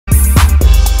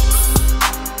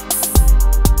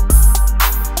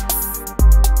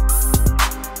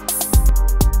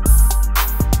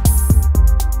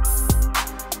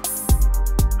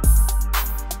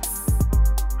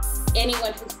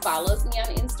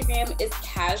Instagram is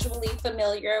casually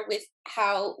familiar with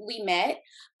how we met.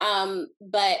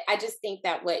 But I just think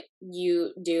that what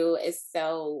you do is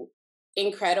so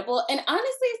incredible. And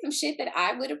honestly, some shit that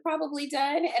I would have probably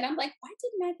done. And I'm like, why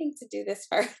didn't I think to do this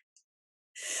first?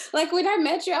 Like when I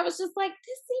met you, I was just like,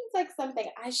 this seems like something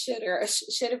I should or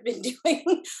should have been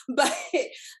doing. But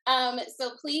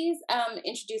so please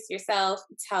introduce yourself,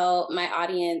 tell my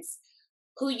audience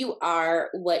who you are,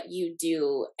 what you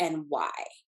do, and why.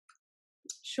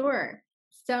 Sure.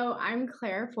 So I'm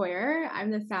Claire Feuer.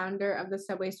 I'm the founder of the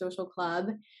Subway Social Club.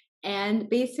 And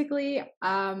basically,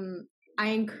 I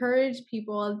encourage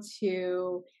people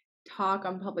to talk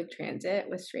on public transit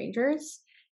with strangers.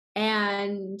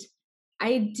 And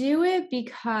I do it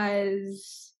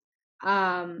because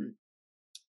I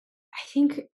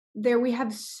think there we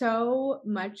have so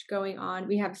much going on.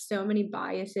 We have so many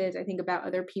biases, I think, about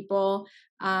other people,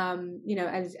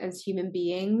 as human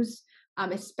beings,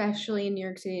 especially in New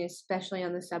York City, especially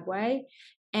on the subway.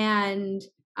 And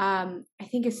I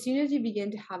think as soon as you begin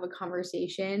to have a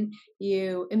conversation,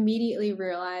 you immediately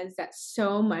realize that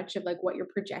so much of like what you're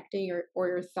projecting or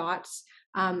your thoughts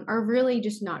are really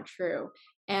just not true.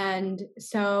 And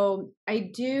so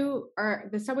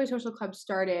the Subway Social Club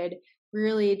started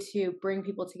really to bring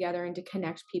people together and to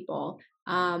connect people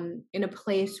in a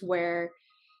place where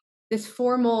this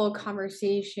formal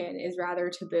conversation is rather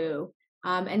taboo.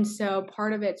 And so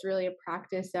part of it's really a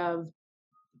practice of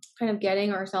kind of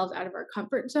getting ourselves out of our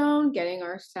comfort zone, getting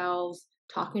ourselves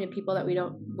talking to people that we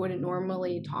wouldn't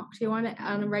normally talk to on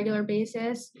a regular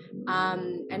basis,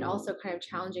 and also kind of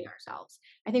challenging ourselves.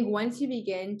 I think once you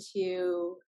begin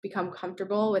to become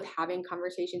comfortable with having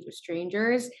conversations with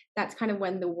strangers, that's kind of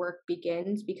when the work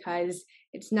begins, because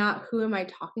it's not who am I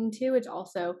talking to, it's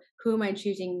also who am I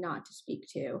choosing not to speak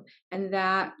to. And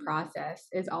that process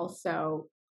is also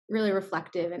really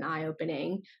reflective and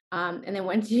eye-opening. And then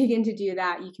once you begin to do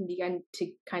that, you can begin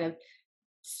to kind of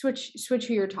switch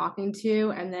who you're talking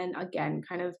to, and then again,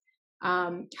 kind of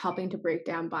helping to break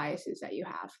down biases that you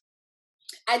have.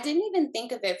 I didn't even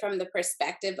think of it from the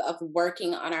perspective of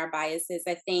working on our biases.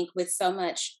 I think with so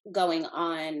much going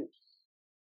on,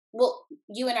 well,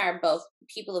 you and I are both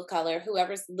people of color.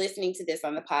 Whoever's listening to this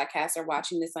on the podcast or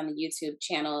watching this on the YouTube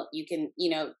channel, you can,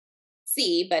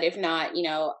 see. But if not,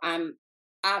 I'm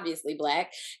obviously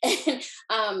Black. And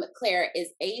Claire is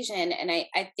Asian. And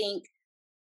I think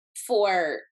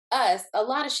for us, a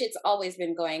lot of shit's always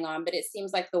been going on, but it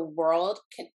seems like the world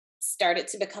started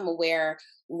to become aware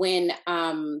when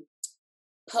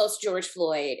post George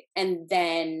Floyd, and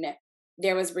then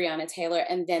there was Breonna Taylor,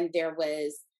 and then there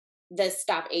was the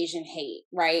Stop Asian Hate,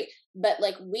 right? But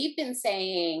like we've been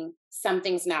saying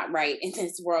something's not right in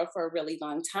this world for a really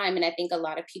long time. And I think a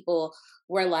lot of people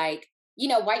were like,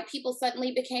 white people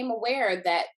suddenly became aware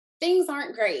that things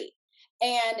aren't great.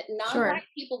 And Sure. non-white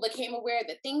people became aware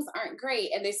that things aren't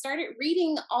great. And they started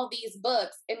reading all these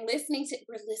books and listening to,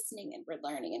 we're listening and we're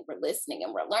learning and we're listening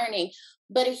and we're learning.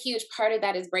 But a huge part of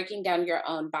that is breaking down your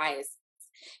own bias.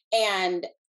 And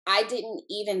I didn't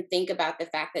even think about the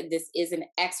fact that this is an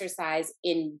exercise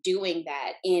in doing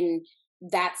that.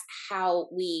 That's how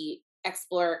we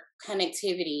explore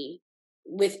connectivity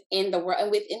within the world and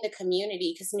within the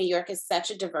community, because New York is such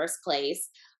a diverse place.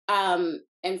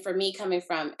 And for me, coming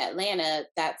from Atlanta,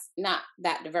 that's not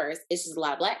that diverse. It's just a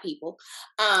lot of Black people.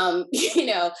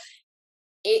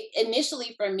 It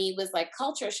initially for me was like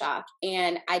culture shock,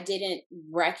 and I didn't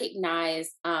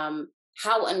recognize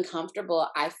how uncomfortable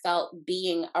I felt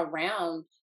being around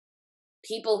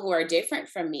people who are different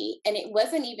from me. And it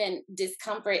wasn't even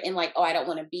discomfort in like, oh, I don't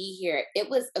want to be here.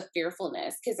 It was a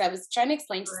fearfulness, because I was trying to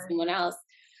explain to Sure. someone else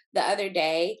the other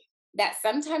day that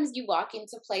sometimes you walk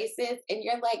into places and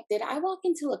you're like, did I walk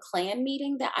into a Klan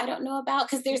meeting that I don't know about?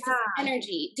 Because there's this Yeah,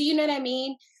 energy. Do you know what I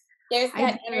mean? There's I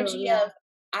that do. energy Yeah. of,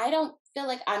 I don't feel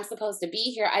like I'm supposed to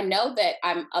be here. I know that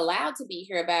I'm allowed to be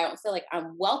here, but I don't feel like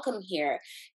I'm welcome here.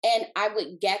 And I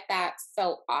would get that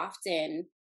so often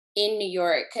in New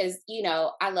York, because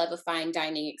I love a fine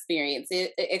dining experience,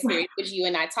 which you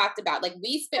and I talked about. Like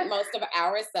we spent most of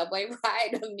our subway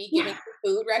ride of me giving Yeah.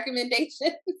 food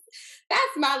recommendations.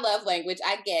 That's my love language,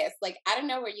 I guess. Like I don't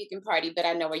know where you can party, but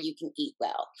I know where you can eat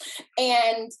well.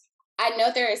 And I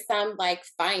know there are some like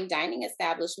fine dining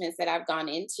establishments that I've gone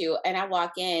into, and I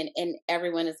walk in and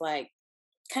everyone is like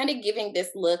kind of giving this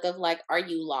look of like, are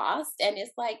you lost? And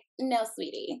it's like, no,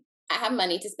 sweetie, I have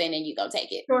money to spend and you go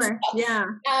take it. Sure. Yeah.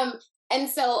 Um, and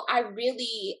so I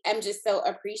really am just so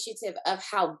appreciative of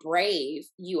how brave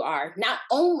you are, not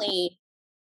only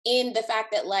in the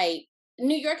fact that like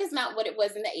New York is not what it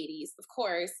was in the 80s, of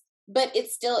course, but it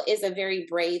still is a very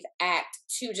brave act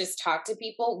to just talk to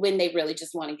people when they really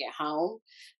just want to get home.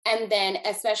 And then,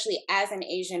 especially as an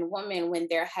Asian woman, when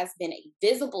there has been a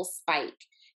visible spike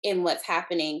in what's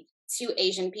happening to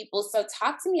Asian people. So,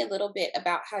 talk to me a little bit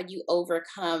about how you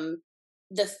overcome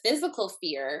the physical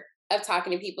fear of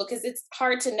talking to people, because it's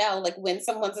hard to know like when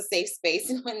someone's a safe space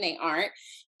and when they aren't.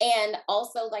 And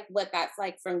also, like, what that's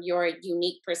like from your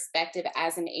unique perspective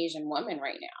as an Asian woman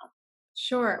right now.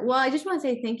 Sure. Well, I just want to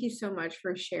say thank you so much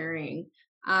for sharing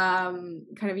kind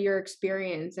of your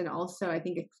experience, and also I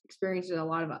think experiences a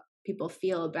lot of people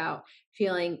feel about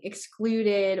feeling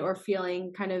excluded or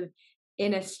feeling kind of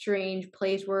in a strange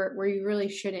place where you really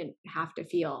shouldn't have to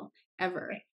feel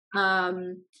ever.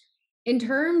 Um in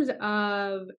terms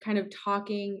of kind of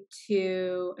talking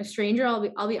to a stranger,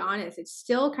 I'll be honest, it's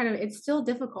still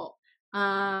difficult.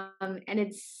 And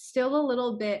it's still a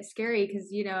little bit scary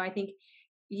because, I think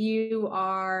you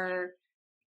are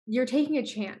you're taking a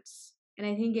chance. And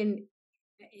I think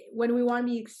when we want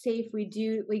to be safe, we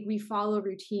do, like, we follow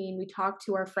routine, we talk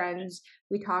to our friends,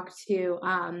 we talk to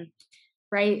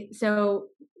right? So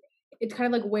it's kind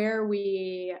of like where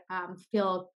we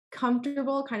feel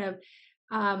comfortable, kind of,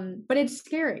 but it's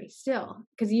scary still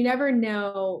because you never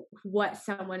know what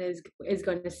someone is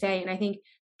going to say. And I think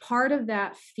part of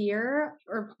that fear,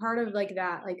 or part of like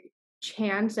that, like,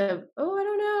 chance of, oh, I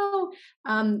don't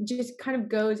know, just kind of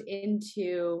goes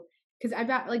into, because I've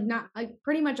got like, not like,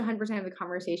 pretty much 100% of the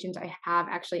conversations I have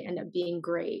actually end up being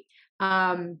great.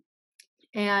 um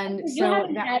and You so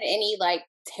haven't that had any like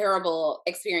terrible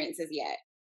experiences yet.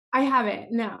 I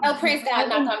haven't, no, Oh, no. praise God, I've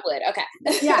knock been, on wood.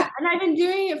 yeah, Okay. and I've been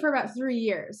doing it for about 3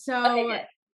 years. Okay, So good.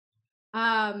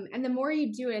 and the more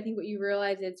you do it, I think what you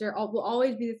realize is will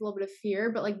always be this little bit of fear,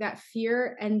 but like that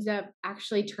fear ends up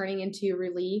actually turning into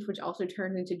relief, which also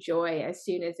turns into joy as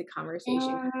soon as the conversation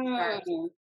kind of starts. Mm.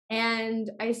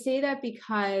 And I say that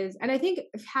because, and I think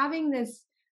having this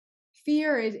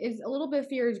fear is a little bit of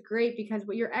fear is great, because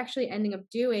what you're actually ending up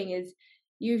doing is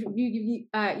you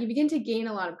begin to gain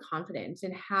a lot of confidence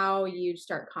in how you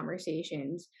start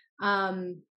conversations.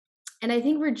 Um, and I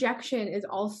think rejection is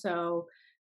also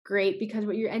great, because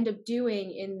what you end up doing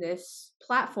in this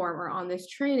platform or on this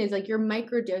train is like you're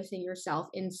microdosing yourself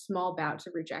in small bouts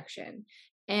of rejection.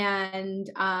 And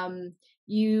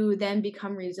you then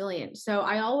become resilient. So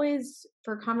I always,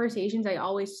 for conversations, I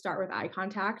always start with eye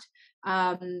contact.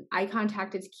 Eye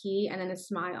contact is key, and then a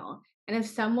smile. And if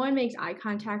someone makes eye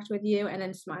contact with you and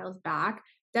then smiles back,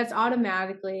 that's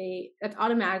automatically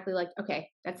like, okay,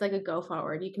 that's like a go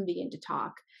forward, you can begin to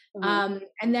talk. Mhm.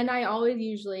 And then I always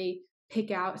usually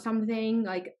pick out something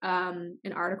like an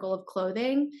article of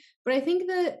clothing. But I think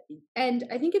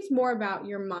it's more about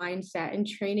your mindset and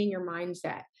training your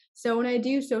mindset. So when I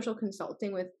do social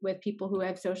consulting with people who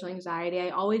have social anxiety, I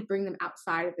always bring them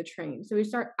outside of the train. So we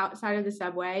start outside of the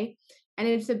subway, and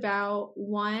it's about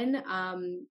one,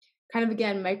 kind of,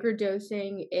 again,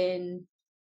 microdosing in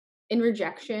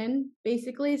rejection,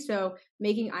 basically. So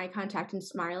making eye contact and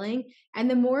smiling. And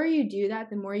the more you do that,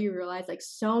 the more you realize like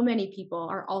so many people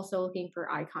are also looking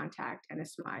for eye contact and a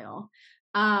smile.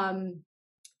 Um,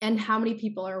 and how many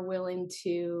people are willing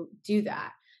to do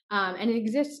that. And it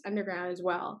exists underground as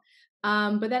well.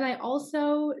 But then I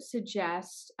also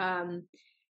suggest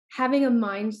having a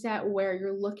mindset where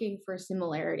you're looking for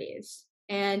similarities.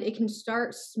 And it can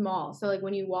start small. So, like,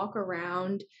 when you walk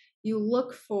around, you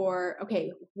look for,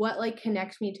 okay, what like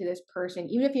connects me to this person,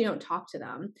 even if you don't talk to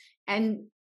them. And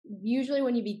usually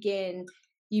when you begin,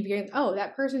 oh,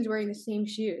 that person's wearing the same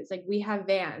shoes. Like, we have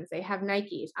Vans, they have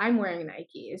Nikes, I'm wearing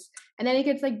Nikes. And then it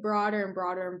gets like broader and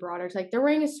broader and broader. It's like they're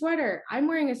wearing a sweater, I'm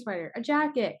wearing a sweater, a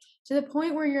jacket, to the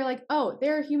point where you're like, oh,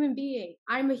 they're a human being,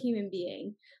 I'm a human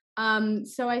being.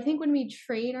 So I think when we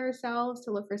train ourselves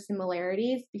to look for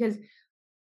similarities, because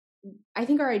I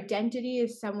think our identity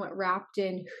is somewhat wrapped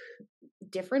in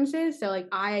differences. So like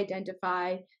I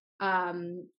identify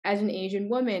as an Asian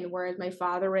woman, whereas my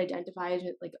father would identify as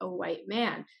like a white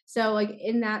man. So like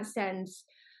in that sense,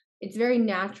 it's very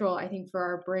natural, I think, for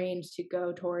our brains to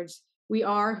go towards we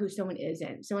are who someone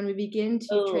isn't. So when we begin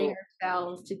to train Oh,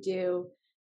 ourselves to do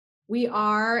we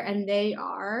are and they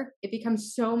are, it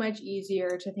becomes so much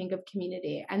easier to think of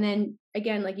community. And then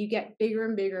again, like, you get bigger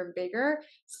and bigger and bigger.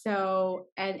 So,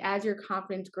 and as your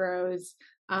confidence grows,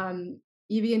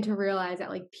 you begin to realize that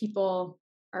like people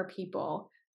are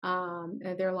people. And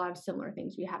there are a lot of similar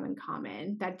things we have in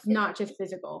common. That's not just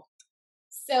physical.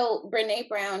 so Brene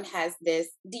Brown has this.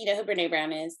 Do you know who Brene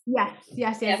Brown is? Yes,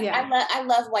 yes, yes, Yes, yeah. I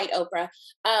love white Oprah.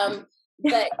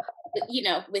 But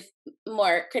with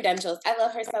more credentials, I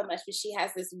love her so much. But she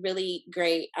has this really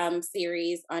great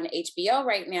series on HBO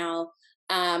right now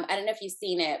I don't know if you've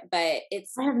seen it, but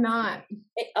I have not.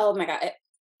 oh my god,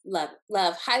 love,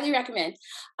 love, highly recommend.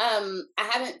 I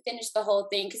haven't finished the whole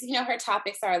thing because her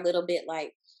topics are a little bit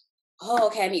like, oh,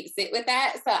 okay, I need to sit with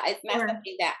that. So it's not Sure.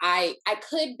 something that I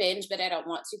could binge, but I don't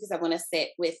want to because I want to sit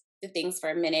with the things for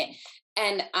a minute.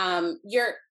 And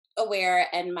you're aware,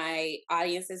 and my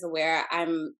audience is aware.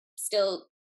 I'm still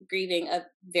grieving a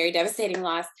very devastating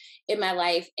loss in my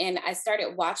life, and I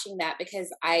started watching that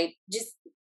because I just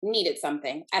needed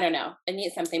something. I don't know, I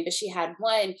needed something. But she had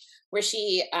one where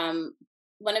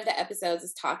one of the episodes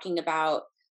is talking about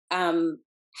um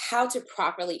how to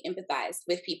properly empathize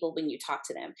with people when you talk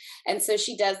to them. And so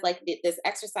she does like this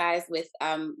exercise with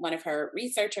one of her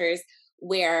researchers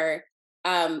where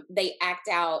they act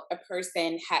out a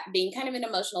person being kind of in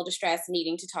emotional distress,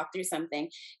 needing to talk through something.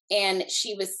 And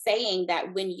she was saying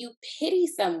that when you pity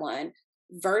someone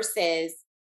versus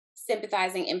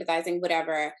sympathizing, empathizing,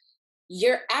 whatever,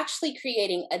 you're actually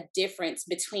creating a difference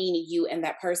between you and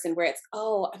that person where it's,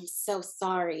 oh, I'm so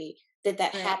sorry that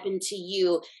that Right. happened to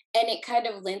you. And it kind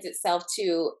of lends itself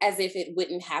to as if it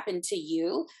wouldn't happen to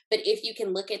you. But if you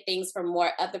can look at things from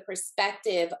more of the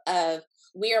perspective of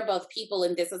we are both people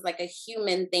and this is like a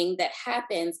human thing that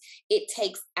happens, it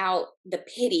takes out the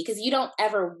pity because you don't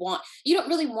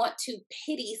really want to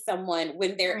pity someone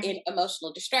when they're in Right.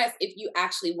 emotional distress if you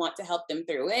actually want to help them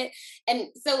through it. And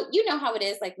so you know how it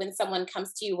is like when someone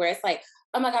comes to you where it's like,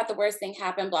 oh my God, the worst thing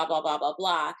happened, blah, blah, blah, blah,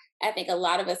 blah. I think a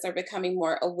lot of us are becoming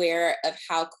more aware of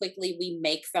how quickly we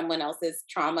make someone else's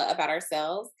trauma about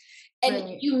ourselves. And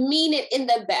Right. you mean it in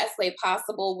the best way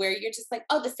possible, where you're just like,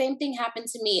 oh, the same thing happened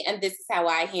to me, and this is how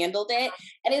I handled it.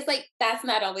 And it's like, that's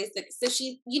not always the, so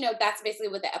that's basically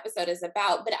what the episode is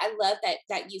about. But I love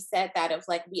that you said that of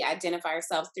like, we identify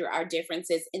ourselves through our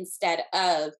differences instead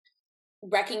of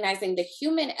recognizing the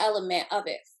human element of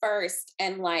it first.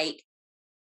 And like,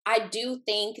 I do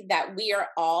think that we are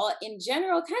all in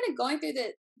general kind of going through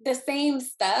the same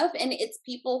stuff, and it's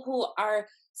people who are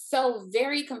so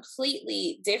very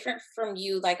completely different from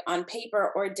you like on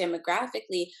paper or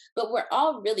demographically, but we're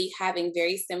all really having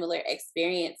very similar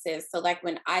experiences. So like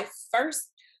when I first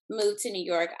moved to New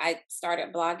York, I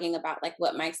started blogging about like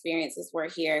what my experiences were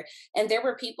here, and there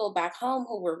were people back home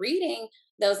who were reading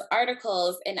those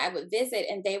articles, and I would visit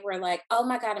and they were like, "Oh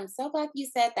my god, I'm so glad you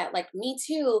said that, like me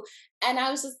too." And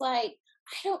I was just like,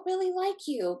 I don't really like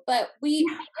you, but we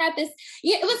Yeah. had this.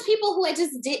 Yeah, it was people who I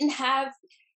just didn't have.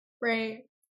 Right.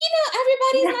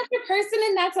 Everybody's Yeah. not your person,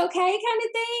 and that's okay, kind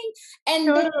of thing. And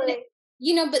then,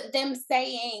 Totally. but them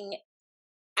saying,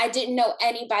 I didn't know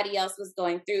anybody else was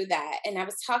going through that. And I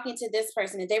was talking to this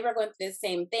person, and they were going through the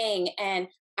same thing. And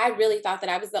I really thought that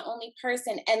I was the only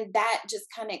person. And that just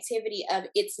connectivity of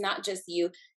it's not just you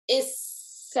is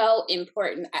so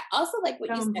important. I also like what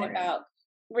you So said important. about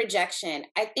rejection.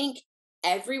 I think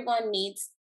everyone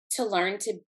needs to learn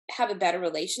to have a better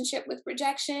relationship with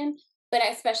rejection. But I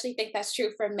especially think that's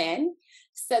true for men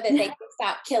so that they Yeah. can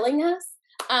stop killing us.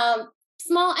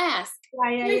 Small ask. Yeah,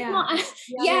 yeah, Very yeah. small ask.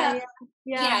 Yeah, yeah, Yeah, yeah.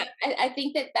 Yeah. yeah, I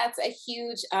think that that's a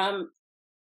huge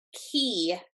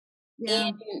key in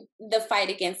Yeah. the fight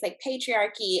against like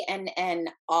patriarchy and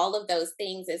all of those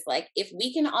things is like if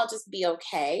we can all just be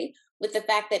okay with the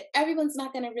fact that everyone's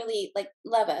not going to really like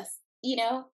love us,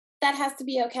 that has to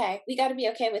be okay. We got to be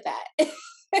okay with that.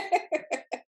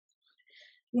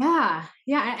 Yeah.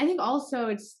 Yeah. I think also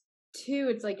it's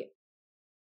like,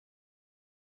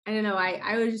 I don't know,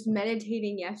 I was just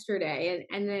meditating yesterday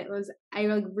and it was I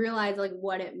like realized like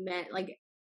what it meant. Like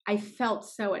I felt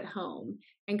so at home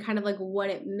and kind of like what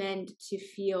it meant to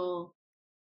feel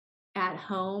at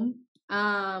home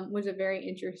was a very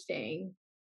interesting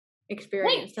Wait,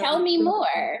 experience. So tell me more.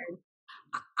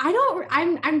 I don't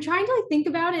I'm trying to like think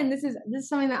about it, and this is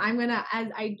something that I'm gonna as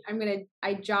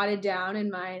I jotted down in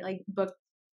my like book,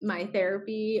 my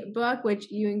therapy book, which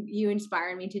you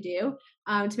inspired me to do,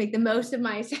 to make the most of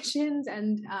my sessions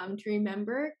and to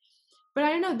remember. But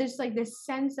I don't know, there's like this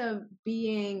sense of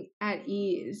being at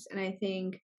ease, and I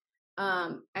think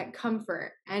at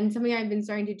comfort. And something I've been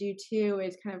starting to do too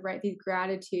is kind of write these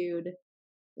gratitude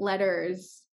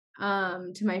letters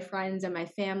to my friends and my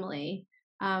family.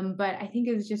 But I think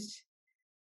it was just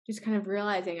kind of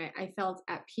realizing I felt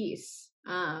at peace,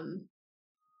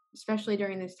 especially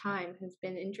during this time has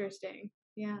been interesting.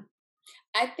 Yeah.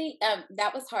 I think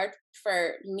that was hard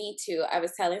for me too. I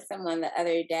was telling someone the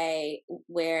other day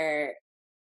where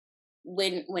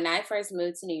when I first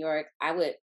moved to New York, I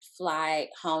would fly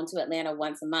home to Atlanta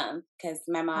once a month because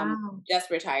my mom Wow. just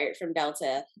retired from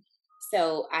Delta.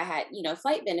 So I had,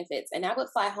 flight benefits, and I would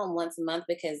fly home once a month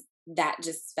because that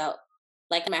just felt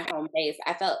like my home base.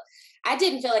 I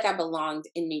didn't feel like I belonged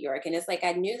in New York. And it's like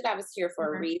I knew that I was here for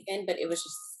a Sure. reason, but it was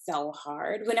just so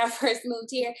hard when I first moved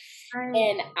here. Right.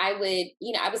 And I would,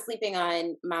 I was sleeping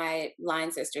on my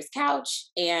line sister's couch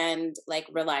and like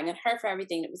relying on her for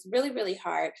everything. It was really, really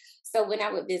hard. So when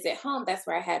I would visit home, that's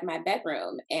where I had my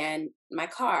bedroom and my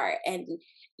car. And,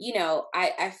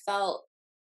 I felt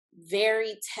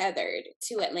very tethered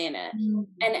to Atlanta.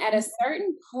 And at a Mhm.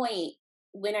 certain point,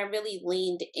 when I really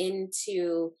leaned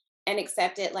into and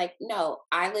accepted, like, no,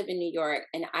 I live in New York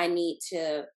and I need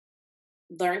to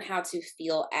learn how to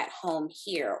feel at home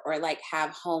here or like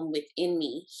have home within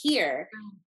me here.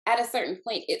 At a certain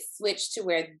point, it switched to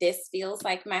where this feels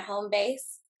like my home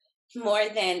base more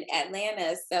than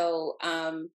Atlanta. So,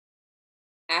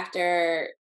 after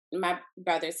my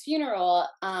brother's funeral,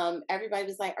 everybody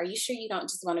was like, "Are you sure you don't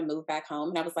just want to move back home?"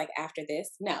 And I was like, "After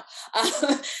this, no."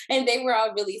 And they were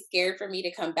all really scared for me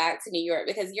to come back to New York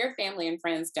because your family and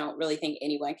friends don't really think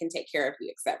anyone can take care of you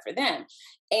except for them.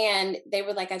 And they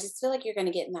were like, "I just feel like you're going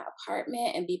to get in that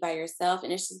apartment and be by yourself,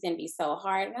 and it's just going to be so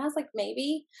hard." And I was like,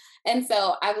 "Maybe." And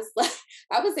so I was like,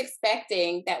 I was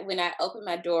expecting that when I opened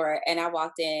my door and I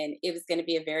walked in, it was going to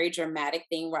be a very dramatic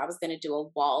thing where I was going to do a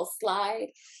wall slide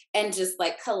and just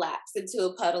like collapse into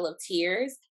a puddle of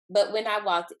tears. But when I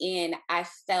walked in, I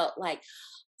felt like,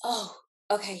 oh,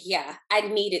 okay, yeah, I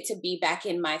needed to be back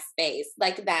in my space.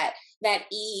 Like that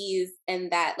ease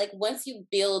and that like once you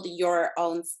build your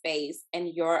own space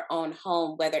and your own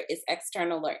home, whether it's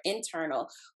external or internal,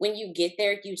 when you get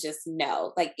there, you just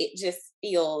know. Like it just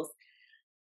feels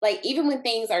like even when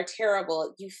things are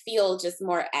terrible, you feel just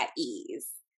more at ease.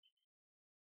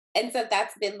 And so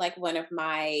that's been like one of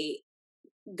my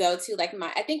go to like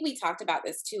my I think we talked about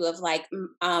this too of like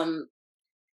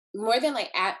more than like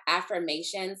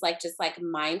affirmations like just like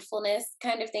mindfulness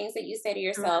kind of things that you say to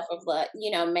yourself of what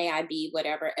may I be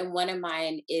whatever, and one of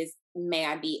mine is may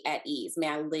I be at ease, may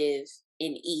I live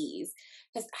in ease,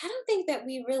 because I don't think that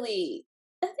we really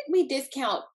I think we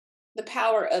discount the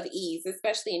power of ease,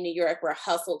 especially in New York where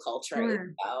hustle culture is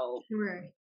Sure. so Sure.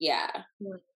 yeah.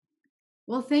 Sure.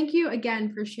 Well, thank you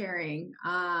again for sharing.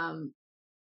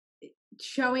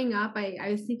 Showing up, I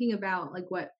was thinking about like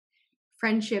what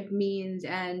friendship means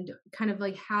and kind of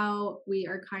like how we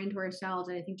are kind to ourselves.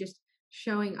 And I think just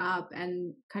showing up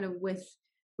and kind of with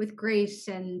grace,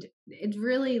 and it's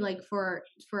really like for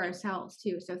ourselves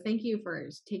too. So thank you for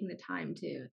taking the time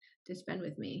to spend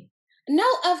with me. No,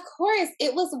 of course.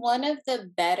 It was one of the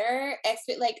better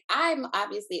like I'm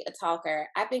obviously a talker.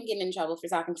 I've been getting in trouble for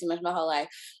talking too much my whole life.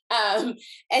 Um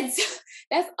and so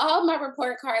that's all my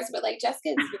report cards were like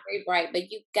Jessica's very bright,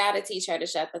 but you gotta teach her to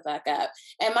shut the fuck up.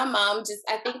 And my mom just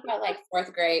I think by like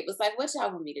fourth grade was like, what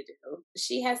y'all want me to do?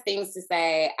 She has things to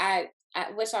say. I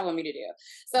what y'all want me to do?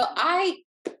 So I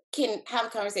can have a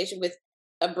conversation with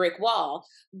a brick wall,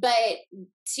 but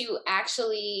to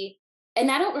actually and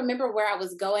I don't remember where I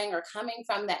was going or coming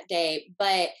from that day,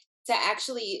 but to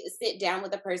actually sit down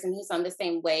with a person who's on the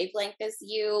same wavelength as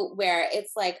you, where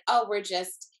it's like, oh, we're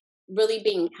just really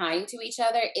being kind to each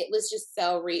other. It was just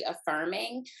so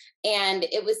reaffirming. And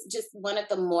it was just one of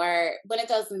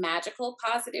those magical,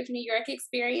 positive New York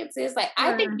experiences. Like,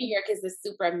 I think Sure. New York is a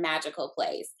super magical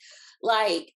place.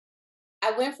 Like,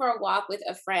 I went for a walk with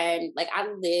a friend. Like I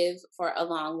live for a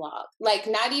long walk. Like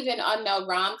not even on no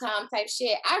rom-com type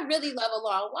shit. I really love a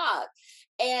long walk.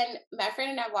 And my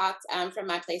friend and I walked from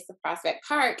my place to Prospect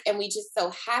Park, and we just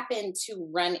so happened to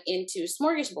run into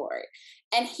Smorgasbord.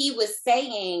 And he was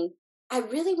saying, I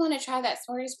really want to try that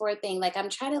Smorgasbord thing. Like I'm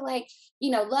trying to like,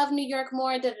 love New York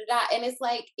more, da da da. And it's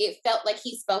like it felt like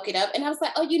he spoke it up. And I was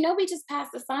like, oh, we just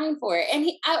passed the sign for it. And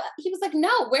he was like,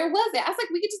 no, where was it? I was like,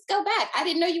 we could just go back. I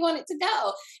didn't know you wanted to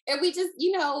go. And we just,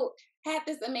 had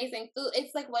this amazing food.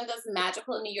 It's like one of those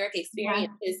magical New York Yeah.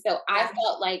 experiences. So I Yeah.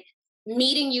 felt like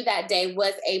meeting you that day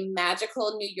was a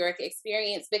magical New York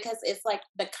experience because it's like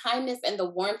the kindness and the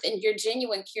warmth and your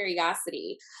genuine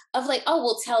curiosity of like, oh,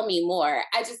 well, tell me more.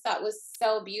 I just thought was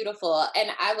so beautiful. And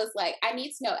I was like, I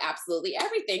need to know absolutely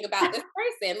everything about this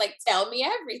person. Like, tell me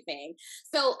everything.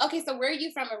 So, okay, so where are you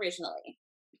from originally?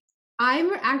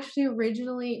 I'm actually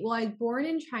originally, well, I was born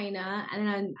in China and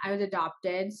then I was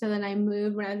adopted. So then I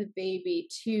moved when I was a baby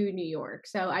to New York.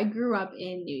 So I grew up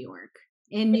in New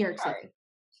Which York part? City,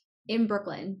 in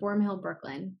Brooklyn, Bourne Hill,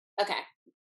 Brooklyn. Okay.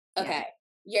 Yeah. Okay.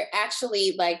 You're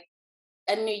actually like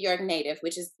a New York native,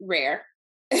 which is rare.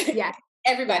 Yeah.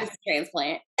 Everybody's Yeah. a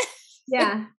transplant.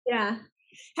 Yeah. Yeah.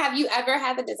 Have you ever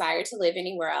had the desire to live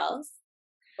anywhere else?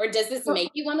 Or does this So,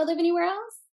 make you want to live anywhere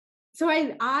else? so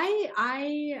I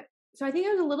think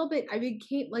I was a little bit, I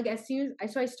became like, as soon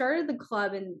as I started the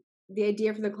club and the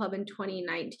idea for the club in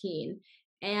 2019.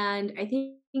 And I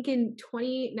think in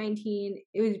 2019,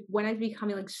 it was when I was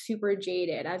becoming like super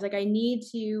jaded. I was like, I need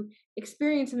to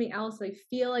experience something else. I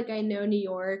feel like I know New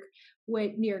York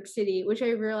City, which I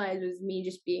realized was me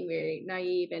just being very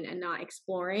naive and not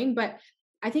exploring. But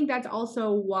I think that's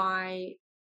also why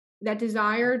that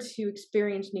desire to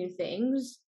experience new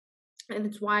things, and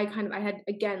it's why I had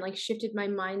again like shifted my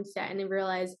mindset and then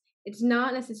realized it's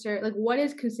not necessarily like what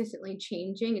is consistently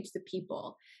changing, it's the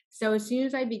people. So as soon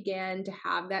as I began to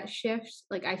have that shift,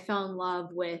 like I fell in love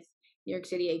with New York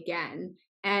City again,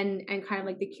 and kind of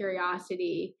like the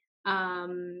curiosity,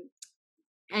 um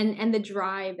and the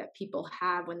drive that people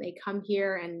have when they come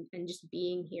here, and just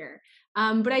being here.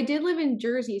 But I did live in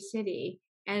Jersey City,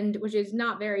 and which is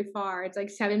not very far. It's like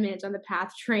 7 minutes on the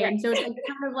PATH train, so it's like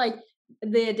kind of like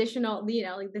the additional,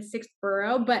 like the sixth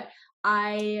borough. But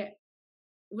I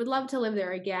would love to live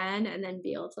there again, and then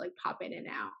be able to like pop in and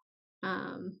out.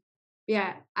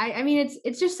 Yeah, I mean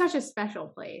it's just such a special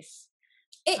place.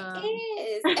 It Um,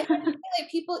 is. And I feel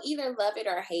like people either love it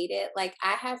or hate it. Like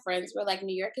I have friends where like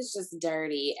New York is just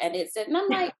dirty and I'm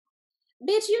like,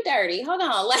 bitch, you dirty. Hold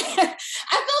on. Like I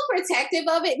feel protective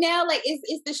of it now. Like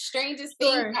it's the strangest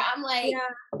thing sure. where I'm like,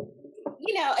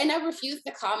 Yeah. and I refuse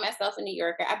to call myself a New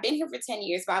Yorker. I've been here for 10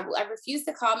 years, but I refuse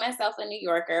to call myself a New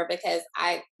Yorker because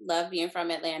I love being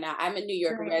from Atlanta. I'm a New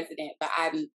York Right. resident, but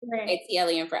I'm Right.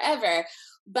 ATLian forever.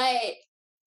 But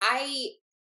I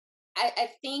I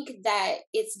think that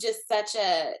it's just such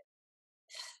a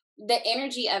the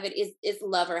energy of it is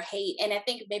love or hate, and I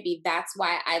think maybe that's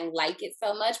why I like it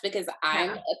so much because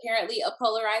I'm Yeah. apparently a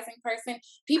polarizing person.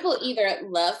 People either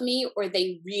love me or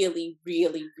they really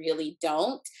really really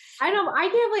don't. I know.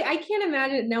 I can't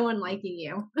imagine no one liking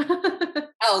you.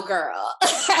 Oh girl.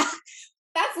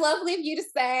 That's lovely of you to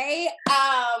say.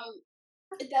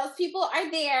 Those people are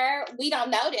there. We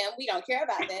don't know them. We don't care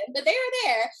about them, but they're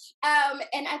there.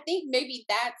 And I think maybe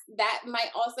that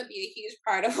might also be a huge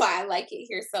part of why I like it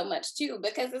here so much too,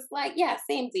 because it's like, yeah,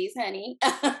 samesies, honey.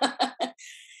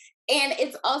 And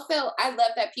it's also, I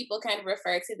love that people kind of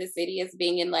refer to the city as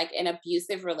being in like an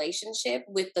abusive relationship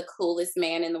with the coolest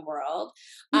man in the world.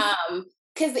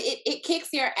 Because it kicks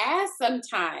your ass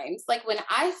sometimes. Like when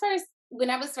I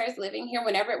was first living here,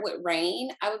 whenever it would rain,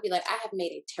 I would be like, I have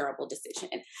made a terrible decision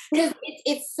because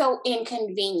it's so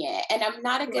inconvenient. And I'm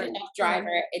not a good Sure, enough sure.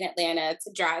 driver in Atlanta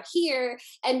to drive here.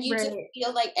 And you just Right.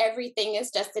 feel like everything is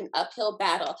just an uphill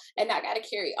battle. And I got to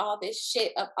carry all this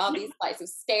shit up all these flights of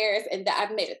stairs. And that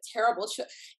I've made a terrible choice,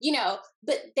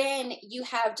 but then you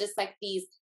have just like these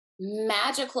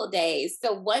magical days.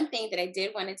 So one thing that I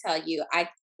did want to tell you,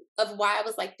 of why I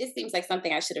was like, this seems like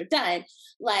something I should have done.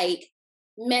 Like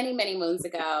many, many moons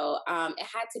ago, it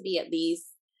had to be at least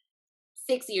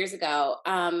 6 years ago.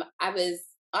 I was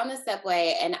on the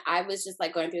subway and I was just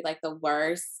like going through like the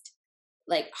worst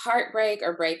like heartbreak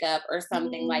or breakup or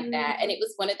something like that. And Mm, it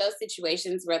was one of those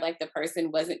situations where like the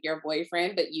person wasn't your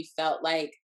boyfriend, but you felt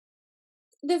like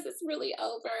this is really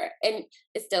over. And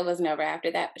it still wasn't over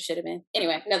after that, but should have been.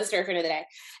 Anyway, another story for another day.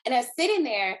 And I was sitting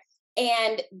there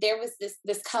and there was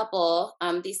this couple,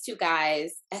 these two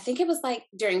guys, I think it was like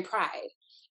during Pride.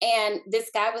 And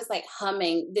this guy was like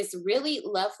humming this really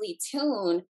lovely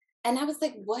tune. And I was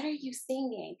like, what are you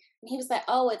singing? And he was like,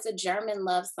 oh, it's a German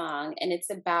love song. And it's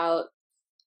about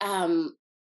um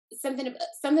something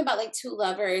about like two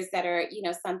lovers that are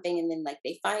something and then like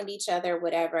they find each other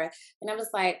whatever. And I was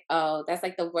like, oh, that's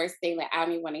like the worst thing, like I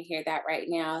don't even want to hear that right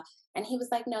now. And he was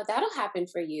like, no, that'll happen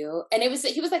for you. And he was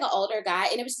like an older guy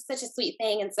and it was just such a sweet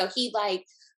thing. And so he like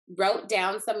wrote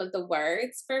down some of the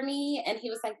words for me and he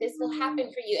was like, this will happen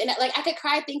mm, for you. And like I could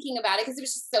cry thinking about it because it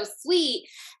was just so sweet.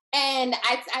 And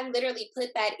I literally put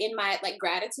that in my like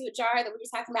gratitude jar that we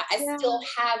were talking about. I yeah, still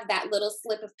have that little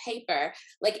slip of paper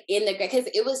like in the because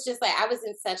it was just like I was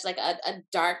in such like a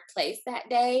dark place that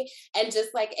day and just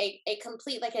like a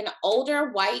complete like an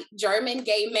older white German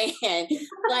gay man.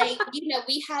 Like,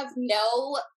 we have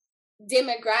no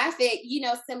demographic,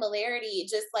 similarity.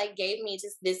 Just like gave me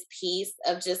just this piece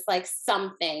of just like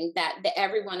something that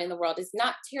everyone in the world is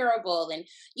not terrible. And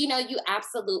you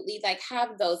absolutely like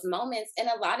have those moments and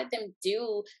a lot of them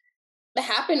do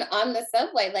happen on the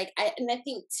subway. And I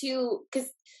think too, because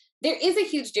there is a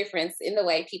huge difference in the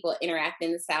way people interact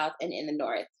in the South and in the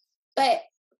North. But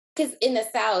because in the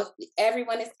South,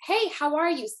 everyone is, hey, how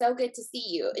are you? So good to see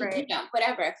you. And, right,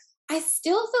 whatever. I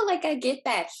still feel like I get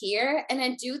that here. And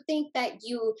I do think that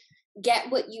you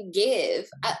get what you give.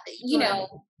 sure,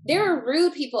 There are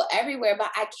rude people everywhere,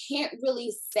 but I can't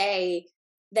really say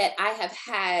that I have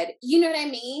had, you know what I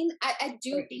mean? I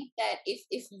do right, think that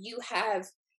if you have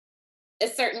a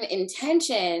certain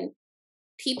intention,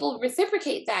 people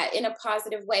reciprocate that in a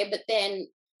positive way. But then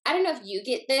I don't know if you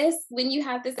get this when you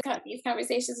have these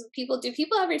conversations with people. Do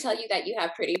people ever tell you that you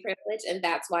have pretty privilege and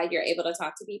that's why you're able to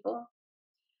talk to people?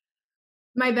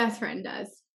 My best friend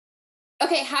does.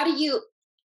 Okay, how do you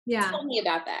Yeah. tell me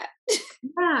about that?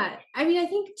 Yeah, I mean, I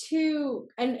think too,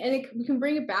 and we can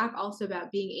bring it back also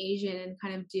about being Asian and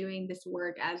kind of doing this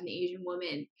work as an Asian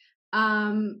woman.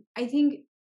 I think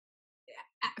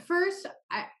at first,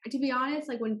 to be honest,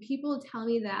 like when people tell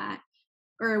me that,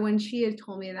 or when she has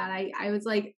told me that, I was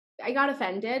like, I got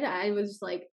offended. I was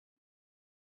like,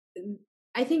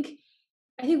 I think,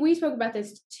 I think we spoke about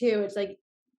this too. It's like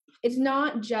it's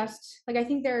not just like I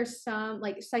think there are some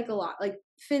like like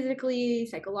physically,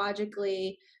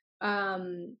 psychologically,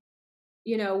 um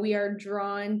we are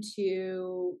drawn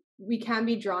to we can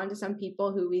be drawn to some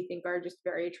people who we think are just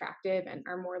very attractive and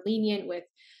are more lenient with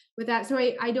that. So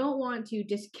I don't want to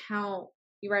discount,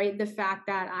 right, the fact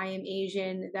that I am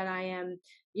Asian, that I am,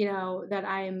 that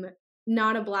I'm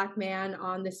not a black man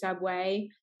on the subway,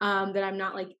 that I'm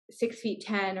not like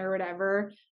 6'10" or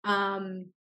whatever.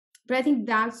 But I think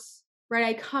that's right.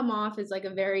 I come off as like a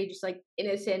very just like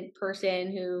innocent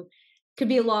person who could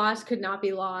be lost, could not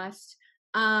be lost.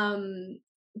 Um,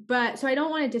 but so I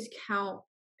don't want to discount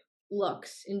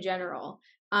looks in general.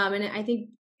 And I think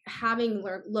having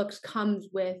looks comes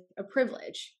with a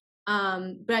privilege.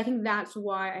 But I think that's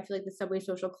why I feel like the Subway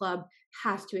Social Club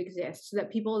has to exist so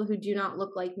that people who do not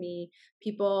look like me,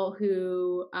 people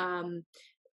who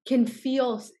can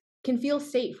feel can feel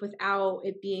safe without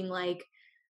it being like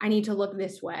I need to look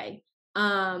this way.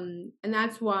 And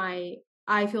that's why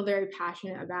I feel very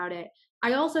passionate about it.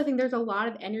 I also think there's a lot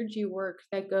of energy work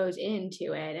that goes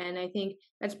into it. And I think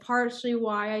that's partially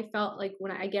why I felt like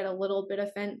when I get a little bit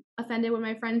offended when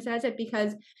my friend says it,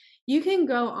 because you can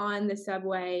go on the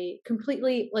subway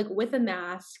completely like with a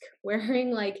mask, wearing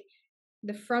like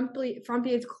the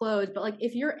frumpiest clothes, but like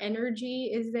if your energy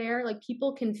is there, like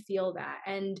people can feel that,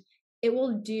 and it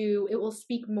will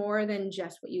speak more than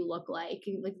just what you look like.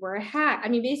 And, like wear a hat. I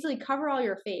mean, basically cover all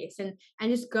your face and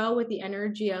just go with the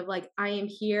energy of like I am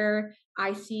here,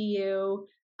 I see you,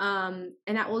 and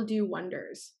that will do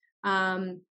wonders. But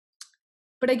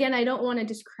again, I don't want to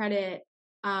discredit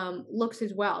looks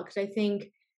as well, because I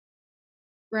think,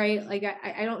 right, like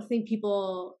I don't think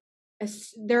people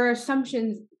there are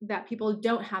assumptions that people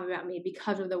don't have about me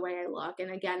because of the way I look.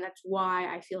 And again, that's why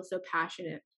I feel so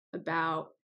passionate about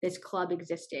this club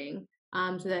existing,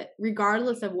 so that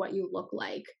regardless of what you look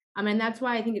like, and that's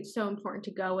why I think it's so important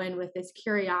to go in with this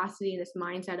curiosity and this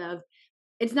mindset of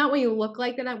it's not what you look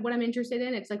like what I'm interested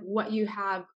in. It's like what you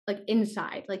have like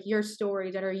inside, like your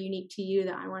stories that are unique to you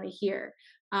that I want to hear,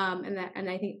 and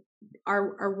I think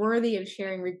are worthy of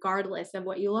sharing regardless of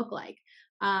what you look like.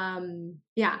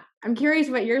 Yeah, I'm curious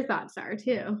what your thoughts are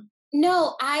too.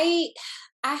 No, I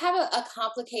have a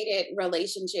complicated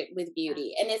relationship with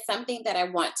beauty, and it's something that I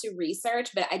want to research,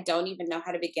 but I don't even know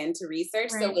how to begin to research.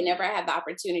 So Right. whenever I have the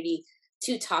opportunity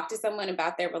to talk to someone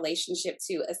about their relationship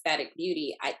to aesthetic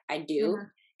beauty, I do. Yeah.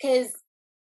 Because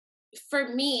for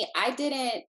me, I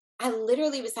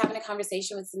literally was having a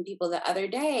conversation with some people the other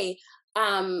day.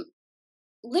 Um,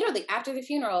 Literally after the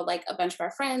funeral, like a bunch of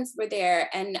our friends were there,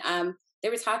 and they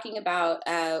were talking about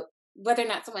whether or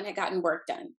not someone had gotten work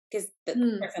done because the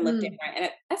Mm, person looked mm, different. And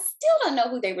I still don't know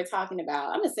who they were talking about.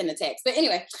 I'm gonna send a text, but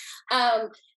anyway, um,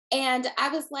 and I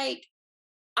was like,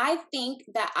 I think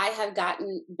that I have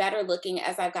gotten better looking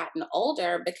as I've gotten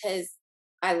older because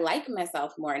I like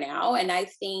myself more now, and I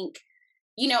think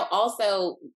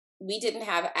also we didn't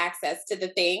have access to the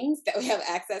things that we have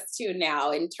access to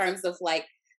now in terms of like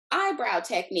eyebrow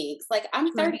techniques. Like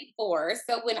I'm right. 34,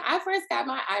 so when I first got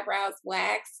my eyebrows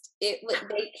waxed, they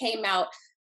came out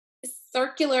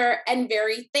circular and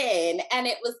very thin, and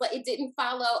it was like it didn't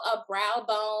follow a brow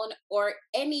bone or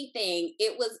anything.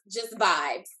 It was just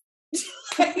vibes.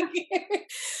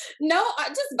 No,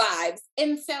 just vibes.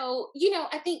 And so,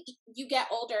 I think you get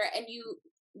older and you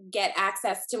get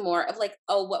access to more of like,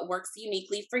 oh, what works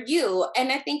uniquely for you.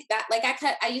 And I think that like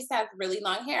I used to have really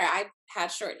long hair. I've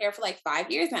had short hair for like 5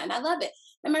 years now and I love it.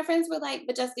 And my friends were like,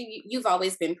 but Jessica, you've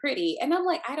always been pretty. And I'm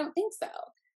like, I don't think so.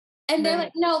 And they're like,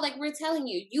 Right. no, like we're telling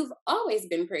you, you've always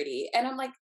been pretty. And I'm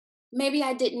like, maybe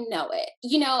I didn't know it,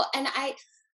 and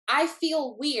I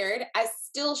feel weird. I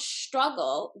still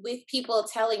struggle with people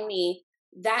telling me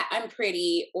that I'm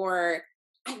pretty, or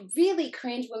I really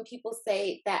cringe when people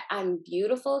say that I'm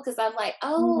beautiful because I'm like,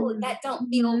 oh, Mhm, that don't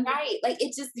feel mhm. right. Like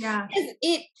it just Yeah. is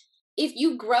it if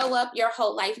you grow up your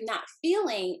whole life not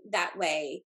feeling that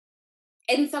way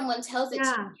and someone tells it to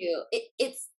Yeah. you,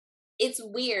 it's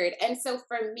weird. And so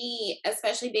for me,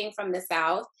 especially being from the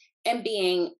South, And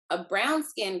being a brown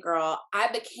skinned girl,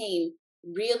 I became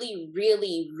really,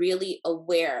 really, really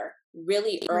aware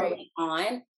really Right. early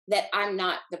on that I'm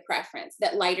not the preference,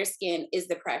 that lighter skin is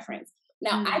the preference.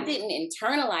 Now, I Mm. didn't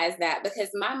internalize that because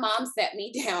my mom sat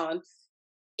me down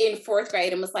in fourth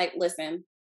grade and was like, listen,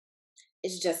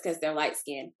 it's just because they're light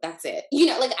skinned. That's it.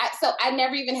 Like, so I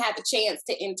never even had the chance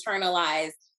to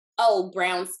internalize, oh,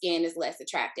 brown skin is less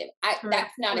attractive. Sure,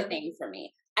 That's not a sure. thing for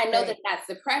me. I know that Right. that's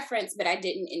the preference, but I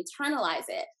didn't internalize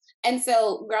it. And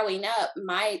so growing up,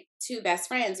 my two best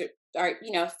friends are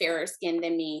fairer skinned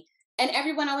than me. And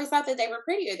everyone always thought that they were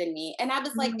prettier than me. And I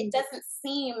was like, it Mm. doesn't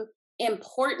seem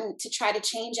important to try to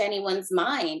change anyone's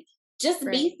mind. Just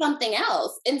Right, be something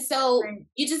else. And so right.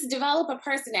 you just develop a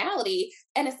personality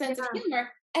and a sense of Yeah,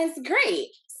 humor, and it's great.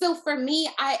 So for me,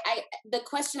 I the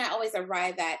question I always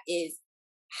arrive at is,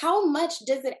 how much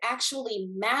does it actually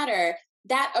matter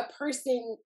that a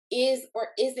person is or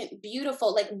isn't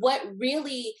beautiful? Like, what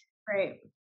really? right.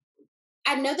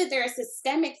 I know that there are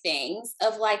systemic things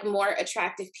of like more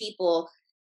attractive people,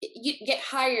 you get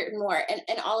hired more,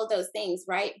 and all of those things,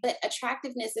 right? But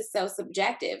attractiveness is so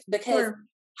subjective because Sure.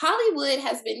 Hollywood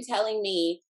has been telling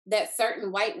me that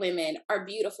certain white women are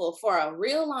beautiful for a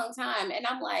real long time. And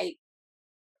I'm like,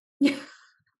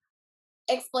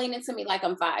 explain it to me like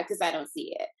I'm five because I don't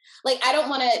see it. Like, I don't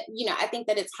want to, I think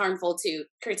that it's harmful to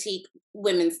critique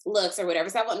women's looks or whatever.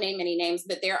 So I won't name any names,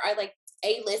 but there are like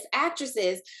A-list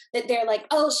actresses that they're like,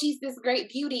 oh, she's this great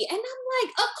beauty. And I'm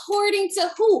like, according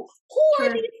to who? Who are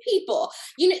Sure. these people?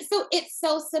 So it's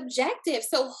so subjective.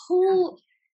 So who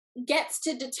gets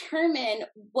to determine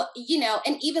what,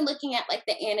 and even looking at like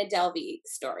the Anna Delvey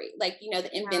story, like, the Yeah.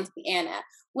 inventing Anna,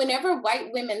 whenever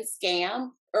white women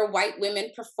scam or white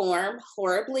women perform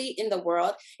horribly in the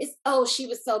world, it's, oh, she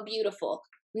was so beautiful.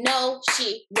 No,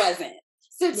 she wasn't.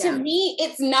 So to Yeah. me,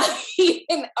 it's not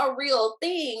even a real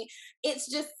thing.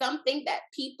 It's just something that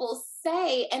people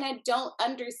say. And I don't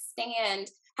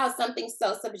understand how something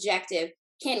so subjective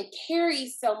can carry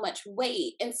so much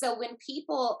weight. And so when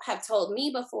people have told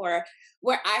me before,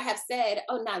 where I have said,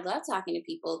 "Oh, no, I love talking to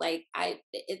people. Like,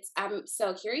 I'm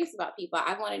so curious about people.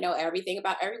 I want to know everything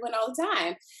about everyone all the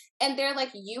time." And they're like,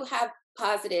 "You have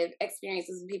positive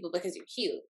experiences with people because you're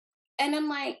cute." And I'm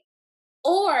like,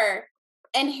 or,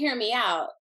 and hear me out,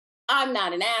 I'm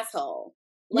not an asshole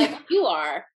like Yeah. you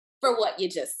are for what you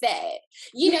just said.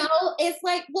 It's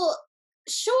like, well,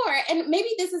 sure. And maybe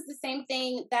this is the same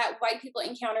thing that white people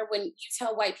encounter when you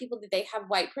tell white people that they have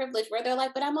white privilege, where they're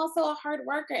like, but I'm also a hard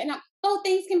worker. And both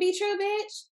things can be true,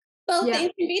 bitch. Both Yeah.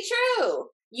 things can be true.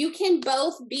 You can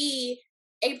both be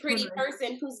a pretty Totally.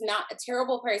 person who's not a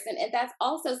terrible person. And that's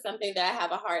also something that I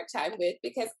have a hard time with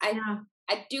because Yeah.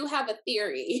 I do have a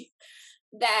theory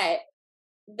that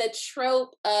the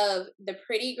trope of the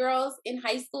pretty girls in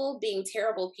high school being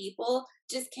terrible people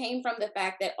just came from the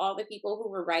fact that all the people who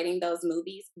were writing those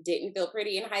movies didn't feel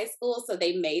pretty in high school, so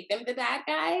they made them the bad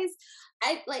guys.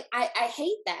 I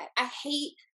hate that. I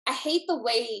hate the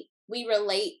way we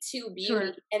relate to beauty,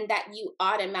 Sure. and that you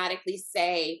automatically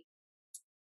say,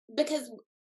 because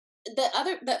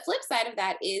the flip side of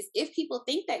that is, if people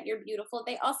think that you're beautiful,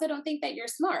 they also don't think that you're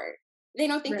smart. They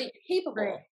don't think Right. that you're capable.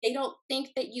 Right. They don't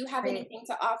think that you have Right. anything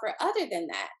to offer other than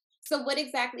that. So what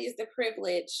exactly is the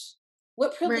privilege?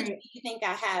 What privilege Right. do you think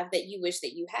I have that you wish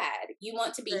that you had? You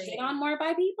want to be hit Right. on more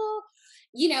by people?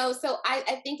 So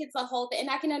I think it's a whole thing. And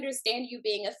I can understand you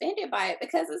being offended by it,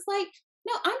 because it's like,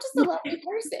 no, I'm just a lovely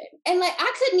person. And like,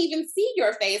 I couldn't even see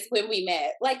your face when we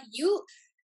met. Like,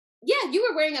 yeah, you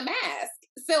were wearing a mask.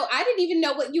 So I didn't even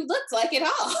know what you looked like at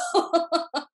all.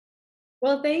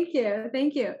 Well, thank you.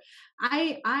 Thank you.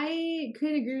 I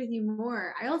could agree with you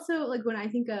more. I also like when I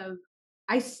think of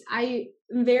I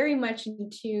am very much in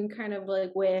tune kind of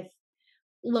like with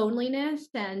loneliness,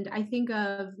 and I think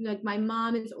of like my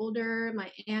mom is older,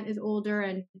 my aunt is older,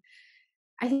 and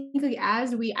I think like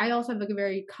I also have like a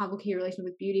very complicated relationship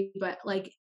with beauty, but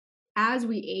like as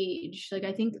we age, like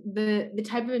I think the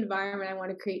type of environment I want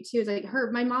to create too is like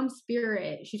my mom's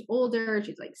spirit. She's older,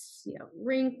 she's like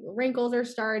wrinkles are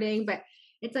starting, but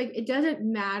it's like it doesn't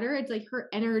matter. It's like her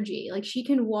energy, like she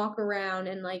can walk around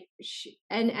and like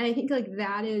and I think like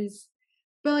that is,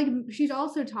 but like she's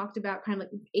also talked about kind of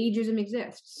like ageism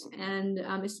exists, and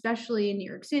especially in New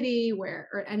York City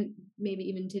where and maybe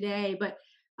even today, but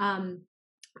um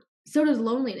so does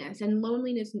loneliness, and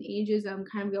loneliness and ageism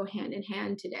kind of go hand in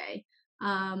hand today,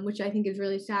 which I think is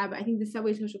really sad. But I think the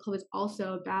Subway Social Club is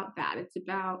also about that. It's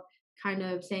about kind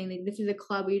of saying that this is a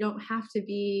club where you don't have to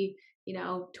be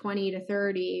 20 to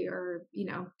 30, or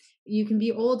you can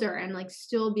be older and like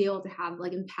still be able to have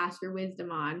like and pass your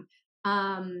wisdom on.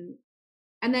 um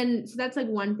And then so that's like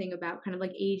one thing about kind of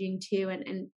like aging too, and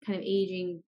kind of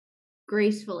aging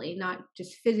gracefully, not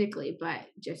just physically, but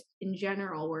just in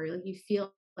general, where like you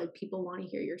feel like people want to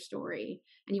hear your story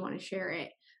and you want to share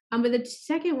it. But the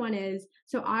second one is,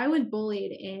 so I was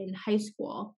bullied in high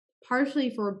school, partially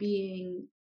for being